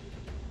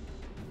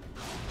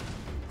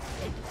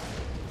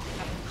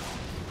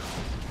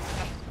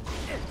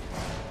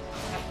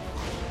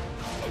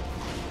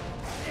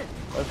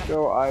 Let's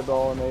go,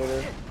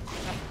 Eyeballinator.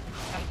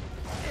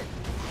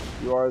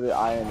 You are the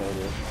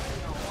Ionator.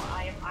 No,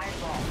 I am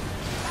eyeball.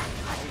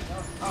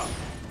 Oh.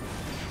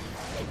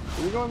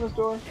 Are you going this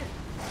door?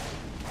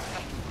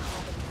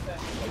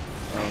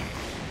 Oh.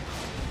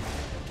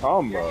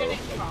 Combo. You're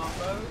getting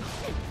combos.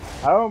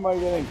 How am I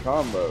getting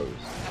combos?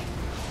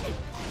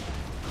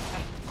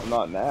 I'm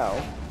not now.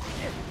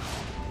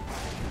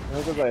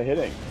 What was I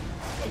hitting?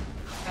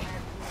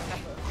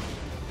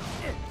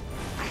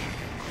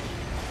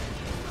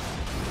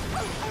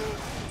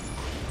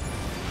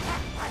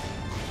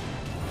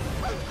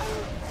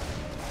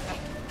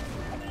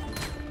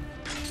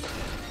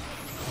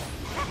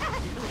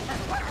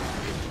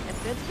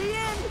 That's the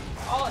end.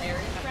 All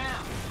areas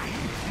found.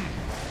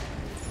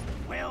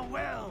 Well,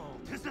 well,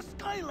 'tis a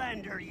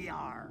Skylander ye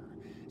are.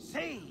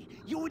 Say,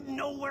 you wouldn't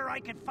know where I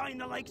could find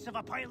the likes of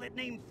a pilot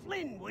named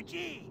Flynn, would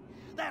ye?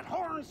 That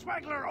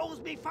hornswaggler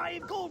owes me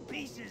 5 gold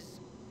pieces.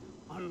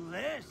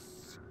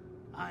 Unless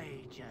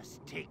I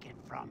just take it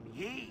from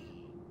ye.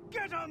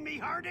 Get on me,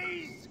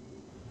 hearties!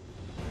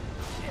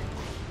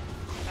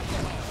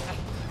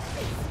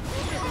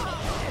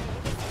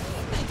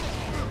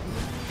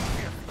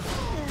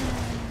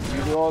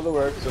 You do all the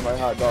work so my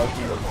hot dog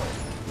can live.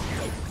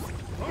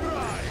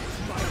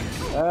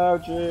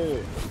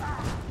 Ouchie!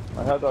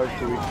 My hot dog's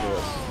too weak for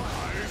this.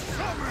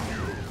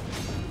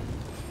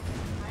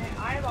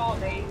 Eyeball,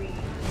 baby.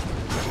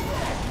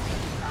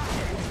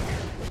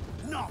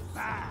 Not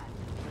bad.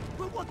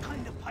 But what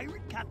kind of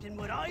pirate captain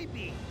would I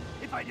be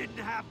if I didn't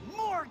have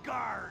more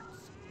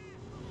guards?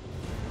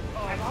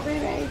 Eyeball,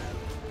 baby.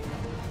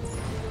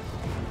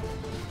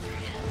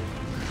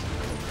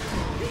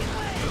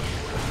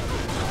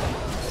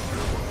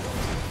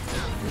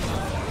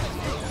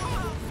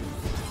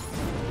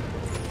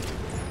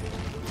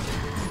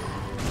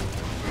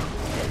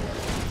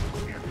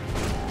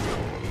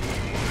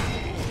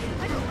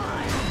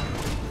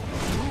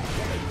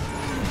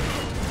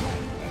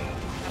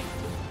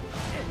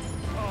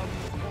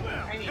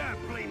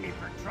 Can't blame me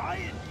for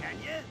trying, can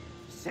you?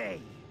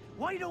 Say,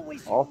 why don't we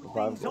All smooth for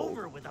 5 things gold.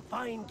 over with a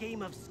fine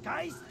game of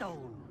Sky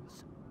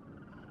Stones?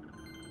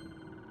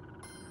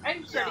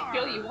 I'm sure to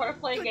kill you. Want to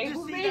play a Good game to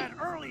with see me? that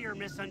earlier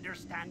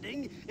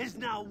misunderstanding is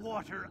now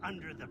water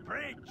under the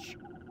bridge.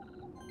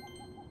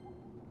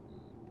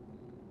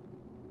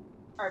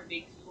 Our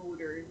big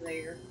scooters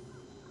there.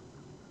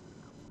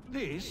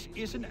 This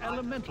is an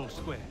elemental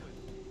square.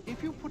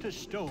 If you put a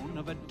stone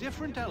of a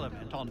different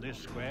element on this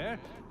square,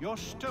 your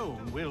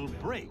stone will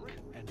break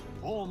and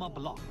form a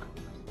block.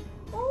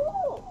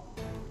 Ooh!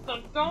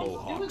 So don't do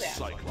Mohawk that.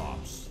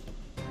 Cyclops.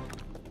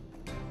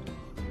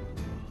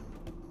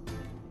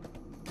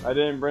 I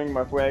didn't bring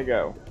my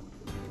fuego.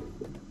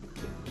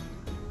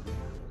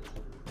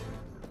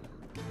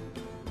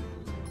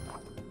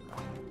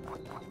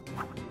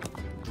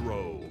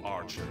 Drow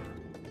Archer.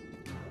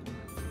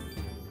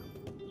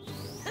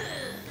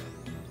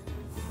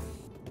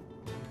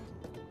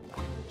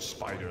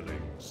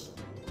 Spiderlings.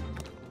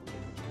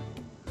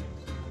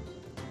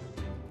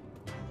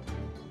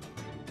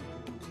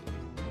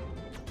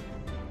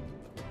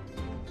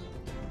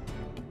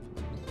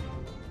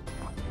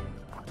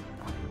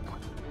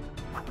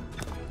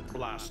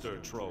 Blaster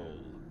Troll.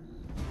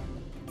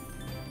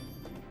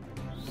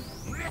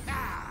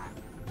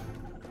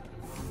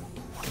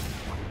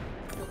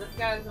 So this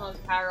guy's the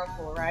most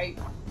powerful, right?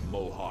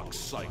 Mohawk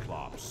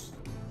Cyclops.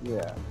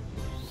 Yeah.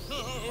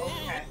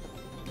 Okay.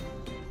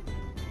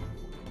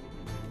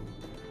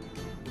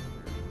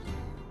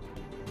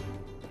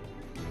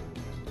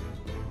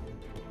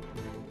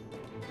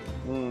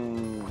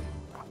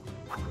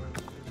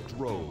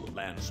 Dro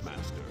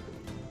Lancemaster.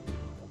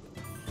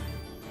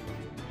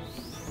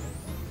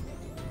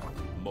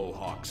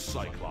 Mohawk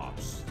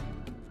Cyclops.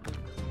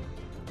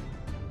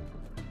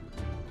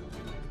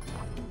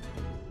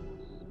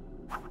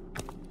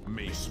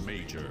 Mace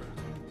Major.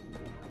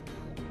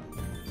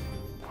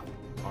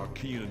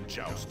 Archean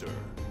Jouster.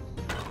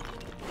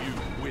 You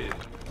win.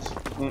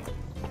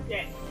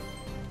 Yeah.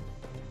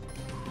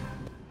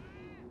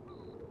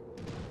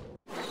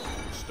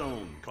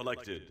 Stone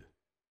collected.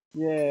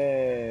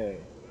 Yay.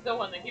 The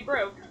one that he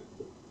broke.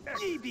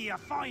 Ye be a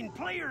fine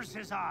player,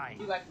 says I.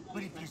 You guys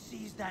But if you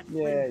seize that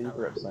Yeah, Flynn you fella,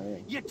 forgot to sign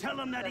in. you tell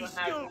him that he doesn't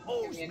have still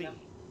owes any me. of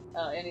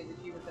any of the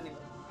achievements anyway.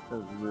 That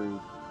was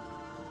rude.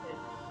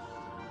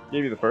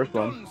 Gave you the first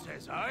one. Done,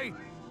 says I.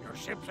 Your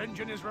ship's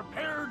engine is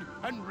repaired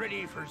and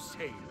ready for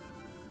sail.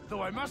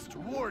 Though I must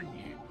warn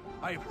you,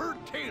 I've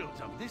heard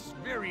tales of this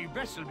very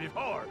vessel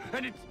before,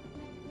 and it's...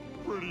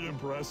 Pretty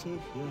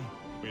impressive, yeah,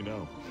 we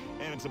know.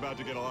 And it's about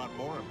to get a lot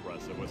more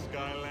impressive with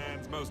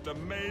Skyland's most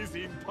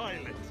amazing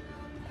pilot.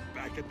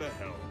 Back at the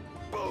helm.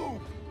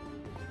 Boom!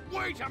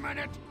 Wait a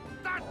minute!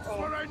 That's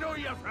where I know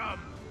you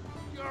from!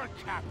 You're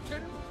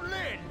Captain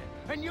Flynn,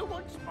 and you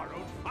once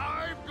borrowed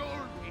 5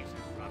 gold pieces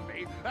from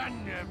me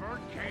and never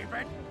gave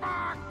it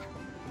back!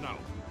 No,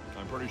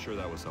 I'm pretty sure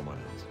that was someone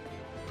else.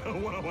 But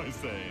what am I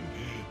saying?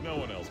 No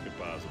one else could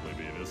possibly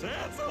be this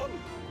handsome.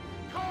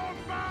 Come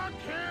back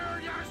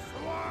here, you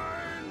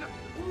swine!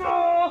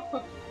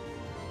 No!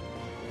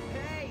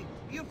 Hey,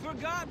 you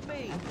forgot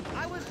me.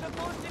 I was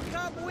supposed to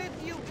come with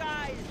you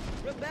guys.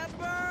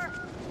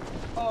 Remember?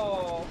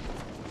 Oh.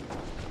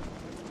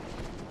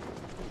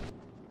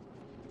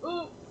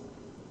 Ooh.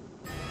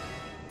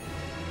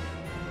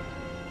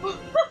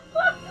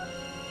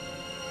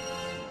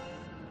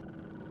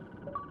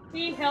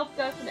 He helped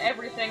us in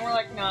everything. We're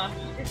like, nah,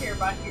 you're here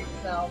by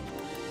yourself.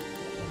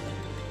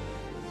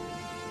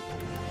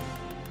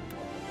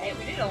 Hey,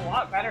 we did a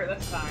lot better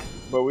this time.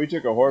 But we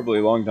took a horribly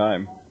long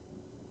time.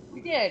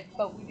 We did,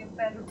 but we did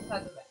better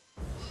because of it.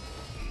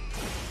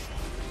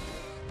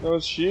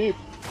 Those sheep.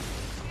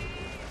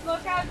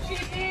 Look out,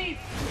 sheepies!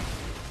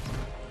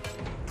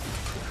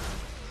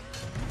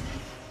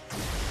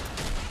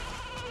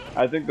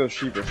 I think those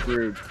sheep are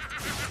screwed.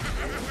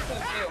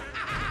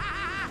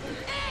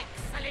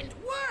 Excellent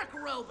work,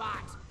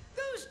 robot!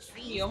 Those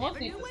trees He almost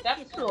never needs knew a what step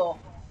hit them. stool.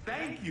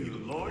 Thank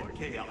you, Lord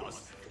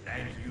Chaos.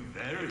 Thank you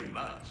very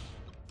much.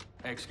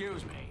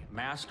 Excuse me,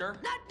 Master?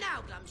 Not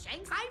now,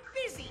 Glumshanks. I'm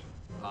busy.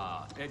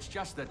 It's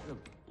just that,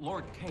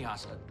 Lord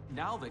Chaos,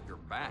 now that you're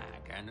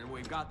back and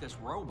we've got this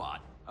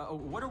robot,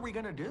 what are we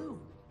gonna do?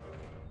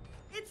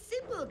 It's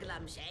simple,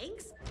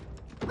 Glumshanks.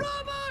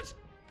 Robot!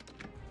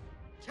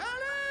 Tell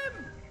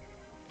him!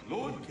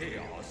 Lord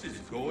Chaos is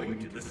going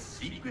to the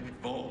secret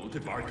vault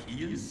of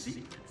Archean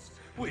secrets,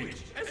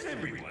 which, as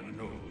everyone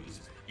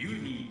knows, you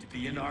need to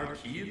be an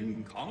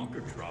Archean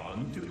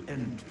Conkertron to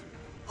enter.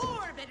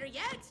 Or better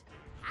yet,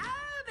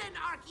 have an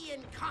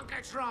Archean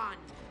Conkertron.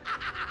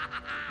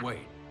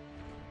 Wait,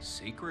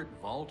 secret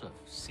vault of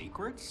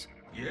secrets?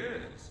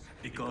 Yes,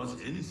 because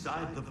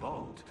inside the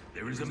vault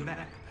there is a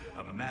map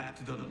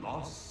to the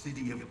lost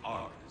city of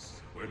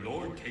Arcus, where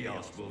Lord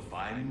Chaos will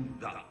find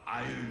the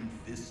Iron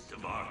Fist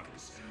of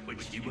Arcus,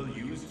 which he will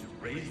use to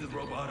raise the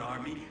robot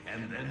army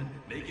and then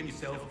make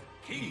himself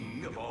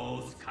king of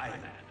all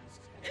Skylands.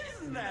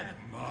 Isn't that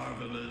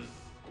marvelous?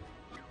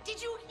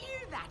 Did you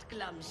hear that,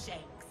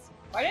 Glumshanks?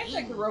 Why do you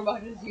think the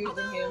robot is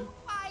using him?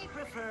 I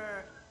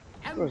prefer...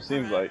 That's what it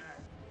seems like.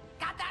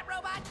 Got that,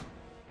 robot?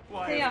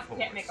 Why, Chaos of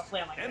course, can't make a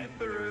plan like that.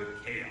 Emperor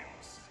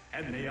Chaos.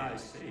 And may I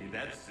say,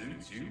 that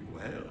suits you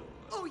well.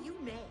 Oh, you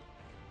may.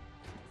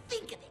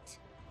 Think of it.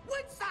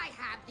 Once I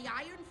have the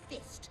Iron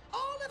Fist,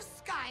 all of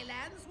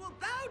Skylands will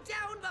bow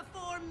down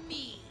before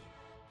me.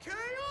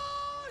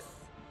 Chaos!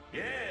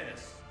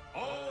 Yes,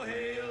 all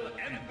hail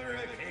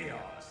Emperor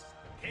Chaos.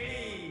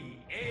 K-A-O-S.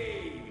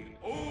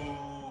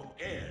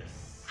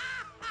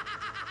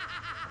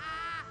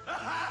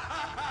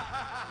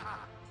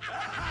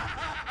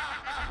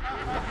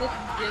 This is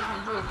Disney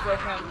who was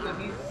broken out into a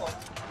musical.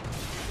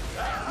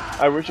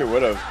 I wish it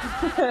would have.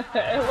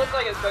 It looks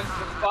like it's going to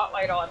the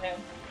spotlight on him.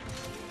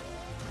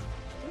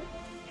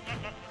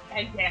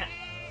 And yeah.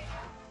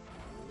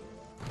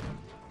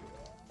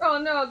 Oh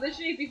no, the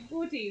sheepy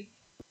booties.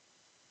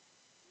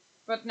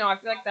 But no, I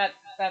feel like that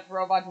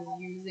robot is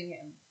using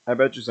him. I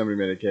bet you somebody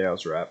made a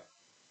Chaos rap.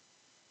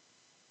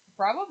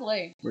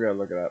 Probably. We gotta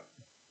look it up.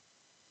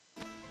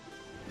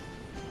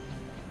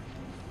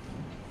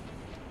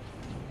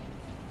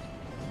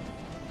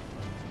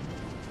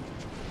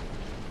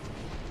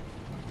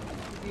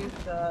 Use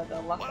the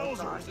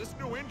Wowzers, this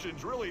new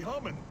engine's really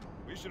humming.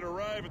 We should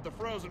arrive at the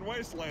frozen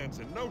wastelands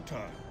in no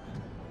time.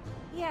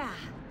 Yeah.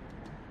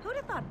 Who'd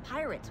have thought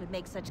pirates would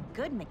make such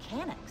good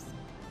mechanics?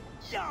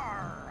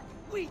 Yar!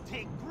 We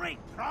take great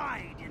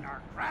pride in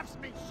our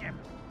craftsmanship.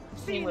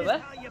 Seeing with as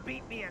us? how you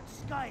beat me at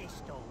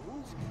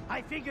Skystones,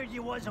 I figured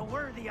you was a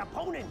worthy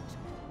opponent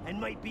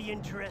and might be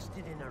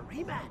interested in a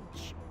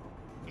rematch.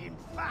 In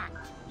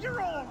fact,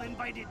 you're all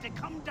invited to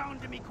come down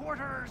to me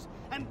quarters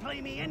and play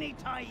me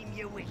anytime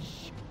you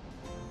wish.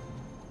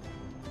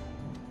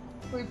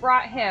 We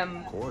brought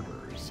him,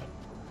 Quarters.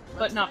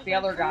 but not the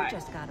other guy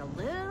Just got a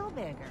little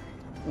bigger.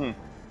 Hmm.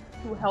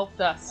 who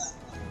helped us.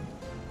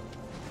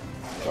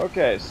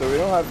 Okay, so we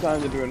don't have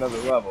time to do another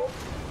level.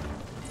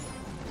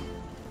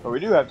 But we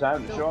do have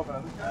time to show off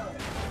another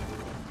Skylander.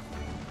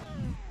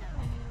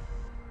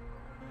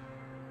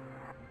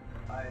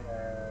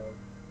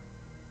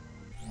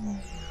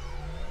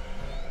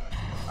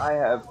 I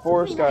have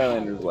 4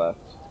 Skylanders left.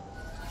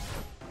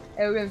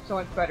 It would have been so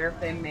much better if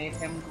they made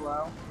him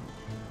glow.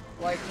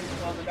 Like him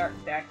glow in the dark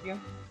statue.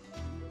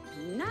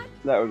 Not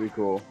That would be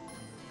cool.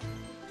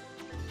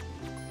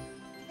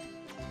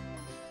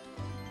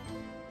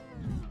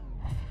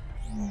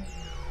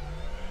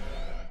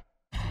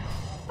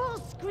 full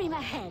scream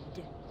ahead.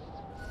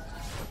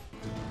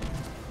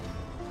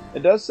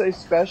 It does say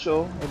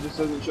special, it just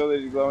doesn't show that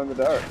you glow in the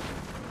dark.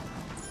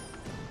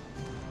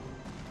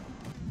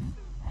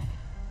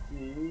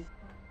 See?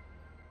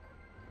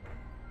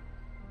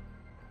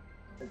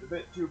 It's a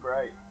bit too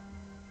bright.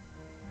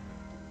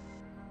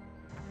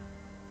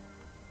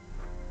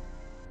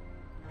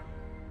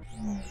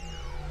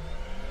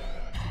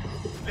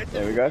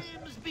 There we go.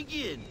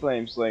 Begin.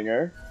 Flame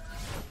Slinger.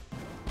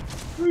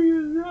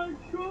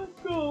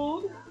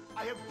 Gold.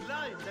 I have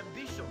blind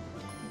ambition.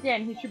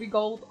 Again, he should be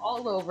gold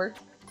all over.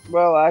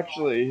 Well,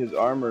 actually, his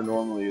armor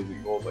normally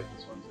isn't gold like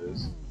this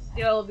one's is.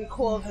 Still, it'd be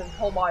cool if his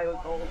whole body was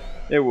gold.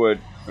 It would.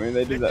 I mean,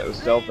 they did that with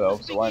Stealth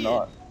Elf, so why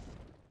not?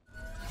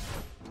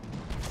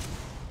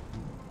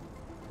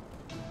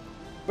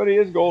 But he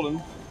is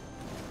golden.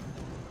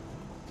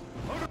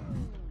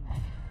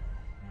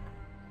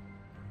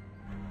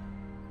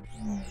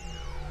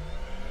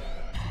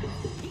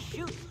 He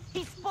shoots.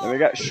 He's And we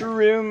got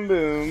Shroom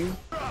Boom,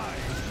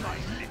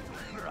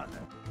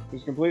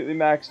 who's completely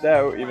maxed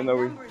out, even though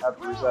we have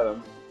to reset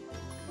him.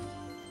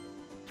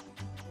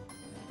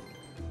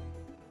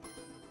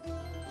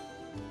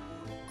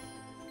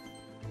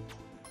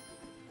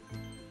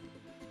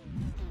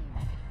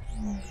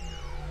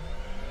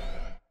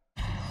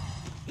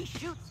 He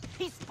shoots.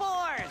 He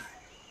spores.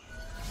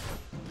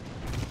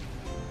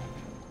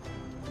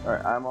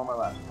 Alright, I'm on my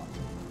last one.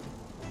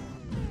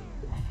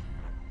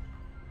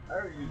 I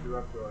already used the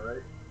Reptor,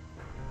 right?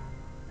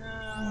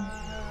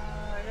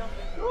 I don't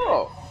think so.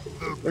 Oh!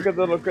 Look at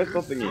the little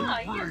crystal thingy. Ah,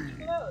 yes,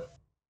 close.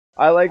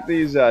 I like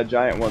these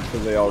giant ones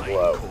because they all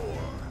glow.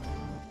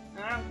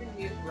 I don't think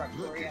we used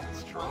Reptor yet.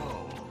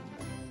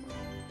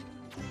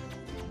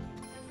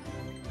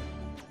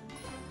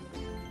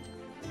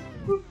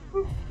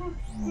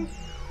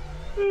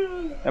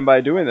 And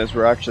by doing this,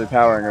 we're actually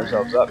powering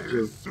ourselves up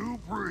too.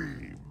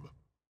 Supreme.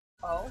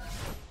 Oh.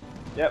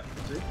 Yep.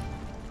 See?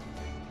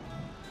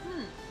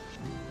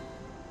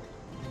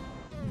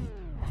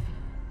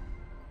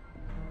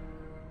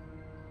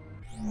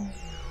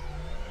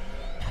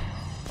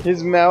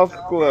 His mouth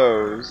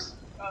glows.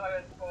 Oh,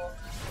 that's cool.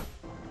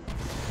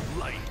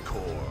 Light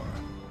core.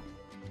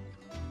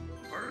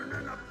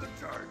 Burning up the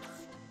charts.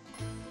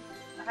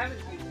 I haven't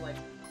used, like,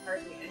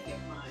 hardly any of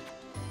mine.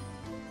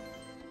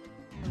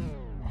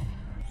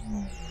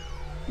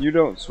 You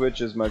don't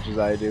switch as much as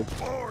I do.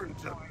 Born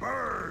to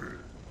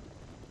burn.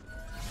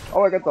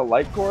 Oh, I got the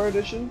Light Core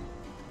edition?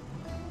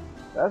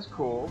 That's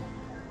cool.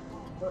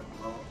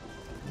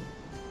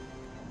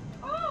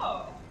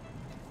 Oh!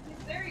 He's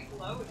very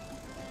glowy.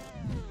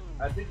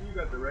 I think you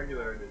got the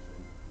regular edition.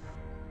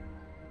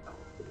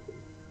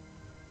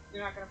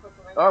 You're not gonna put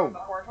something Oh. in the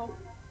portal?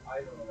 I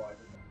don't know why I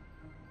did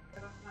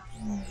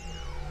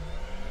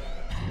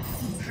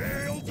that.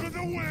 Hail to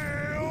the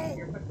whale.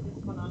 Here, put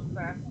this one on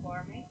fast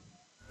for me.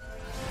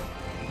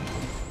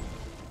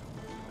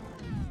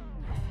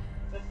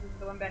 This is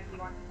the one Becky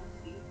wants to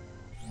see.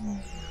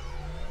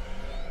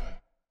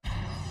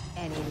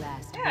 Any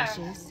last Yeah.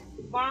 wishes?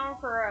 Bomb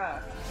for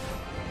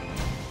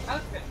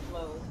outfit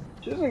clothes.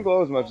 She doesn't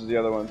glow as much as the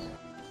other ones.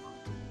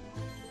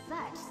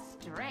 Such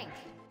strength.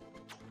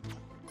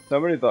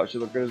 Somebody thought she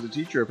looked good as a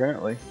teacher,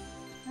 apparently.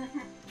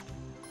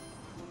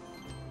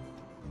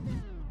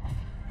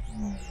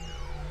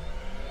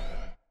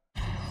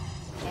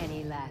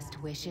 Any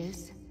last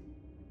wishes?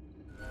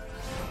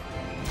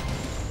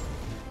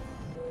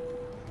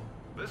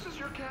 This is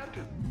your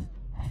captain.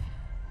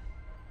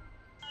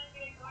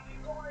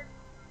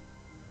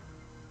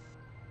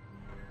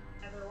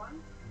 Another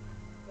one?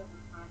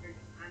 Doesn't matter,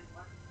 just hand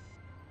one.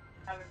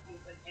 Haven't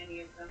used like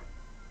any of them.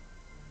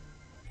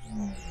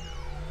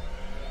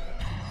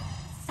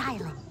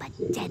 Silent but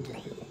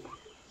deadly.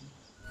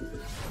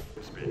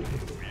 We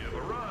have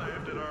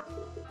arrived at our...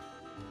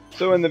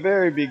 So in the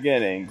very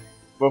beginning,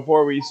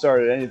 before we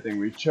started anything,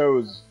 we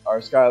chose our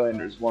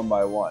Skylanders one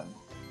by one.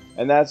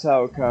 And that's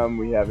how come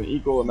we have an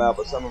equal amount,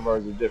 but some of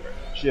ours are different.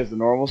 She has the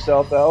normal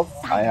stealth elf,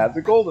 I have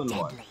the golden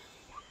one.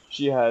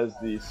 She has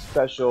the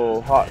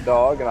special hot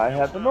dog, and I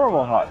have the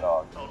normal hot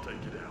dog. I'll take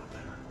you down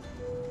there.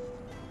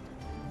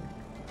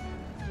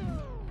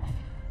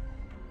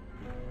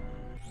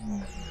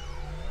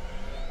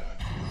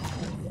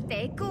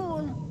 Stay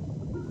cool.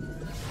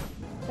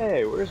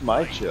 Hey, where's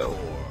my chill?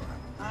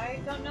 I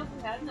don't know if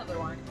we had another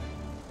one.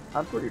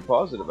 I'm pretty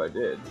positive I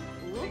did.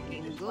 I think he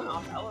just went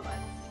off elements,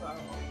 so...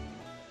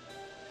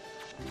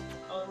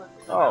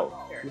 Elements are Oh,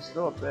 not here. he's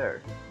still up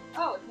there.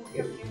 Oh, it doesn't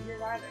give you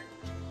yours either.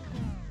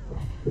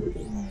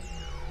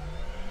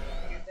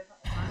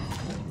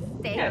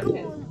 Stay Yeah,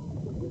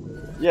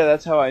 cool. Yeah,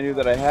 that's how I knew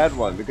that I had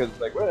one, because it's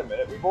like, wait a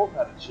minute, we both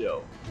had a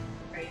chill.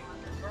 Okay, you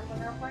want this first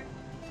one real quick?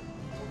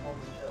 We'll hold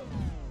the chill.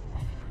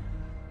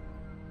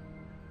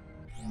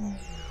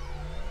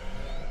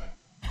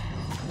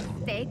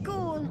 Stay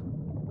cool.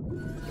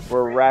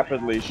 We're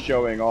rapidly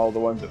showing all the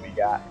ones that we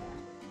got.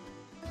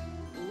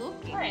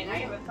 Right, now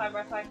you have a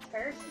side-by-side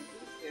comparison of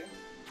these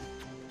two.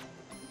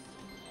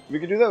 We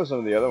could do that with some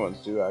of the other ones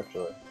too,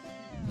 actually.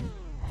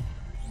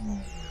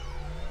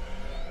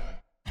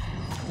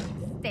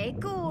 Stay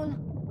cool.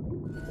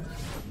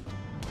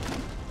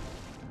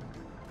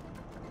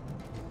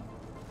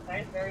 That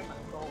is very much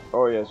gold.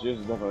 Oh yes, yours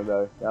is definitely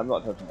better. Yeah, I'm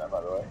not touching that,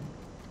 by the way.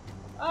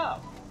 Oh.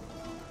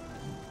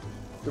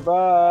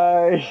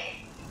 Goodbye!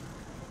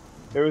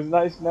 It was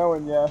nice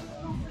knowing ya.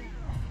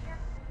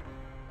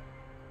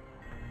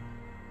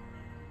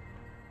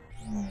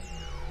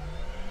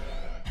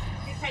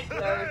 Hey,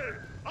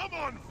 I'm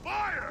on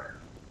fire!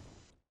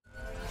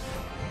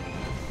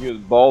 He was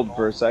bald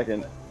for a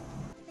second.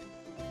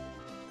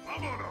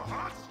 I'm on a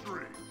hot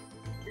streak!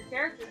 Your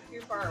character's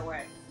too far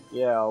away.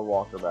 Yeah, I'll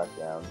walk her back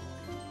down.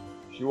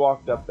 She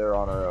walked up there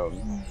on her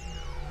own.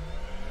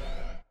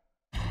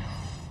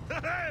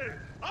 Hey,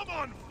 I'm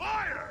on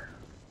fire!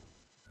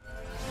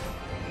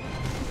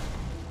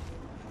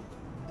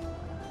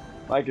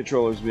 My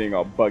controller's being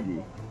all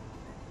buggy.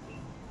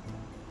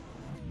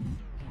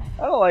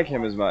 I don't like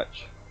him as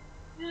much.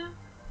 Yeah.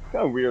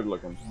 Kind of weird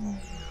looking.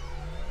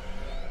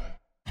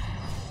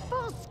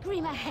 Full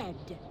scream ahead.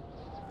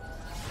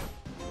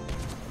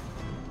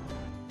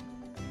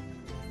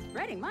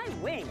 Spreading my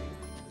wings.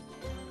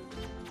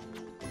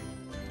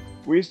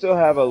 We still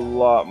have a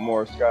lot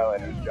more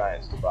Skylanders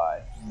Giants to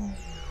buy. Yeah.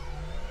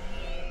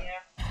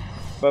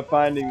 But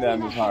finding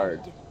them is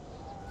hard.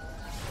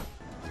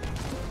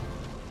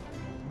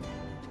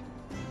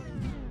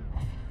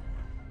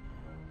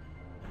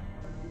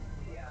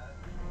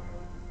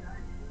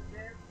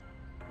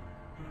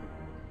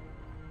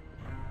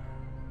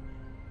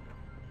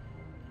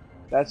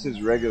 That's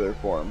his regular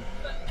form.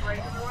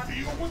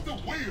 Deal with the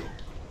wheel!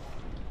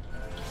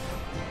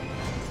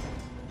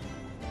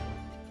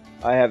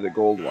 I have the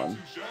gold one.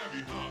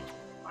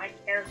 My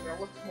character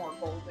looks more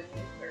gold than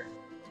you, sir.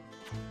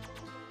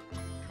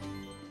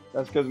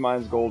 That's because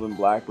mine's gold and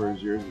black,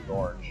 whereas yours is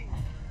orange.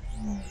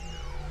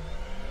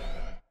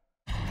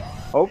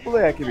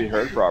 Hopefully I can be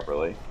heard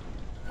properly.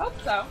 Hope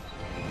so.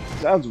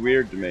 Sounds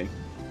weird to me.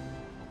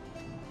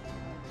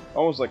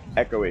 Almost like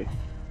echoey.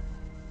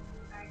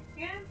 I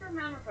can't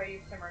remember if I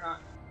used him or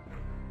not.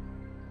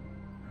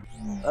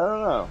 I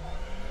don't know.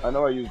 I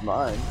know I used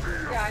mine.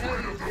 Yeah, I know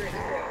you used yours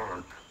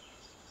too.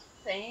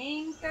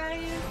 Think I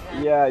used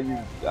him?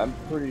 Yeah, I'm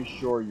pretty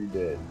sure you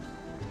did.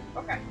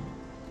 Okay.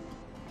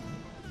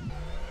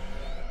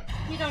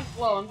 He don't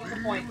glow, I'm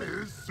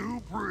disappointed.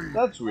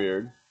 That's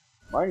weird.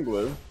 Mine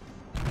glue.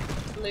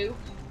 Blue.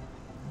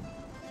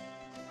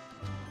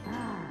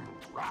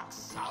 Rock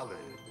solid.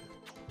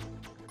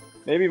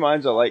 Maybe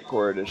mine's a light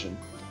core edition.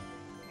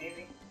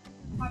 Maybe.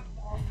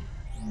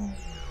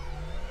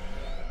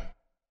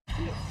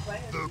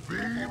 The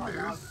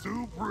beam is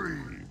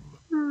supreme.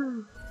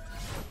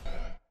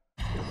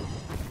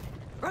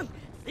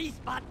 See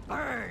spot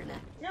burn.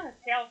 Yeah, his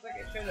tail's like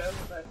it should have,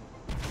 but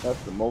That's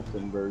the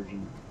molten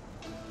version.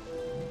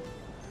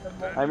 the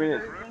molten I mean,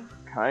 it's version.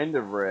 kind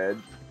of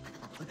red.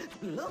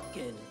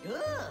 Looking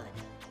good.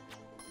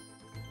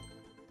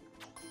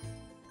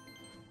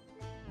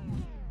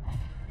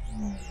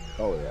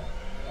 Oh yeah,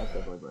 that's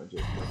definitely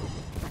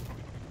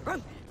my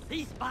too.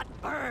 See spot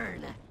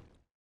burn.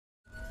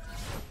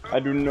 I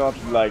do not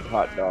like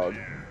hot dog.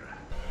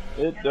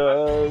 It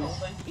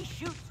does. He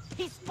shoots.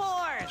 He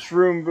spores.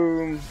 Shroom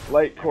Boom,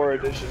 light core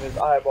edition, his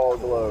eyeball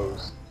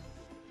glows.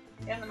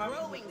 And the mushroom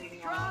Growing bleeding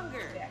stronger.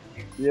 out.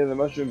 Yeah. Yeah, the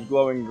mushroom's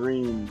glowing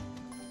green.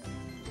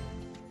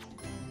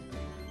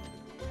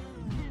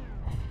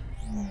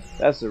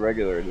 That's the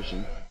regular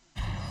edition.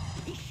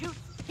 He shoots.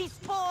 He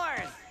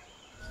spores.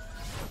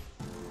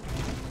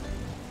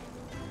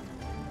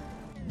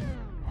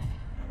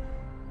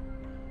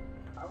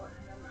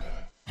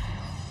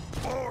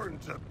 Born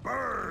to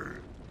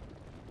burn!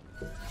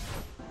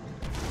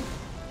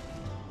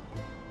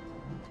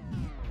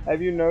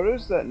 Have you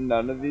noticed that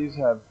none of these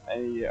have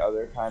any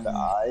other kind of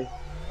eye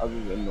other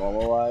than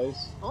normal eyes?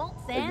 Bolts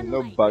Like, there's and no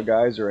lightning. bug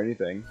eyes or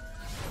anything.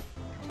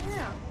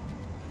 Yeah.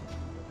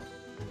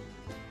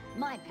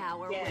 My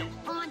power Yeah,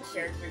 will haunt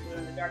you. character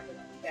doing the darkness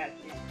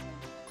statue.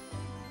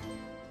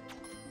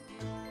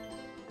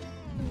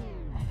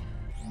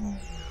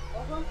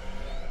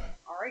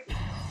 Alright.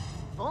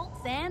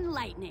 Bolts and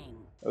lightning.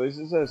 At least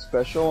it says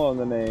special on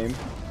the name.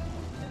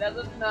 It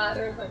doesn't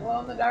matter. It's like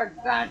glow in the dark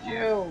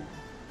statue.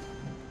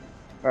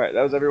 Alright,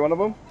 that was every one of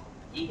them?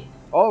 Yeah.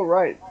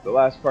 Alright, the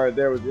last part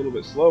there was a little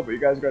bit slow, but you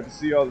guys got to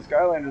see all the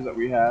Skylanders that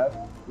we have.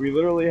 We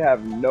literally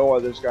have no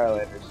other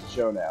Skylanders to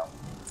show now.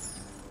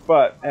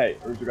 But, hey,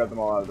 at least we got them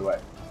all out of the way.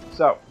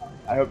 So,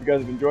 I hope you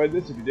guys have enjoyed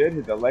this. If you did,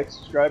 hit the like,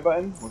 subscribe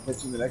button. We'll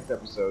catch you in the next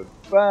episode.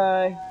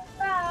 Bye!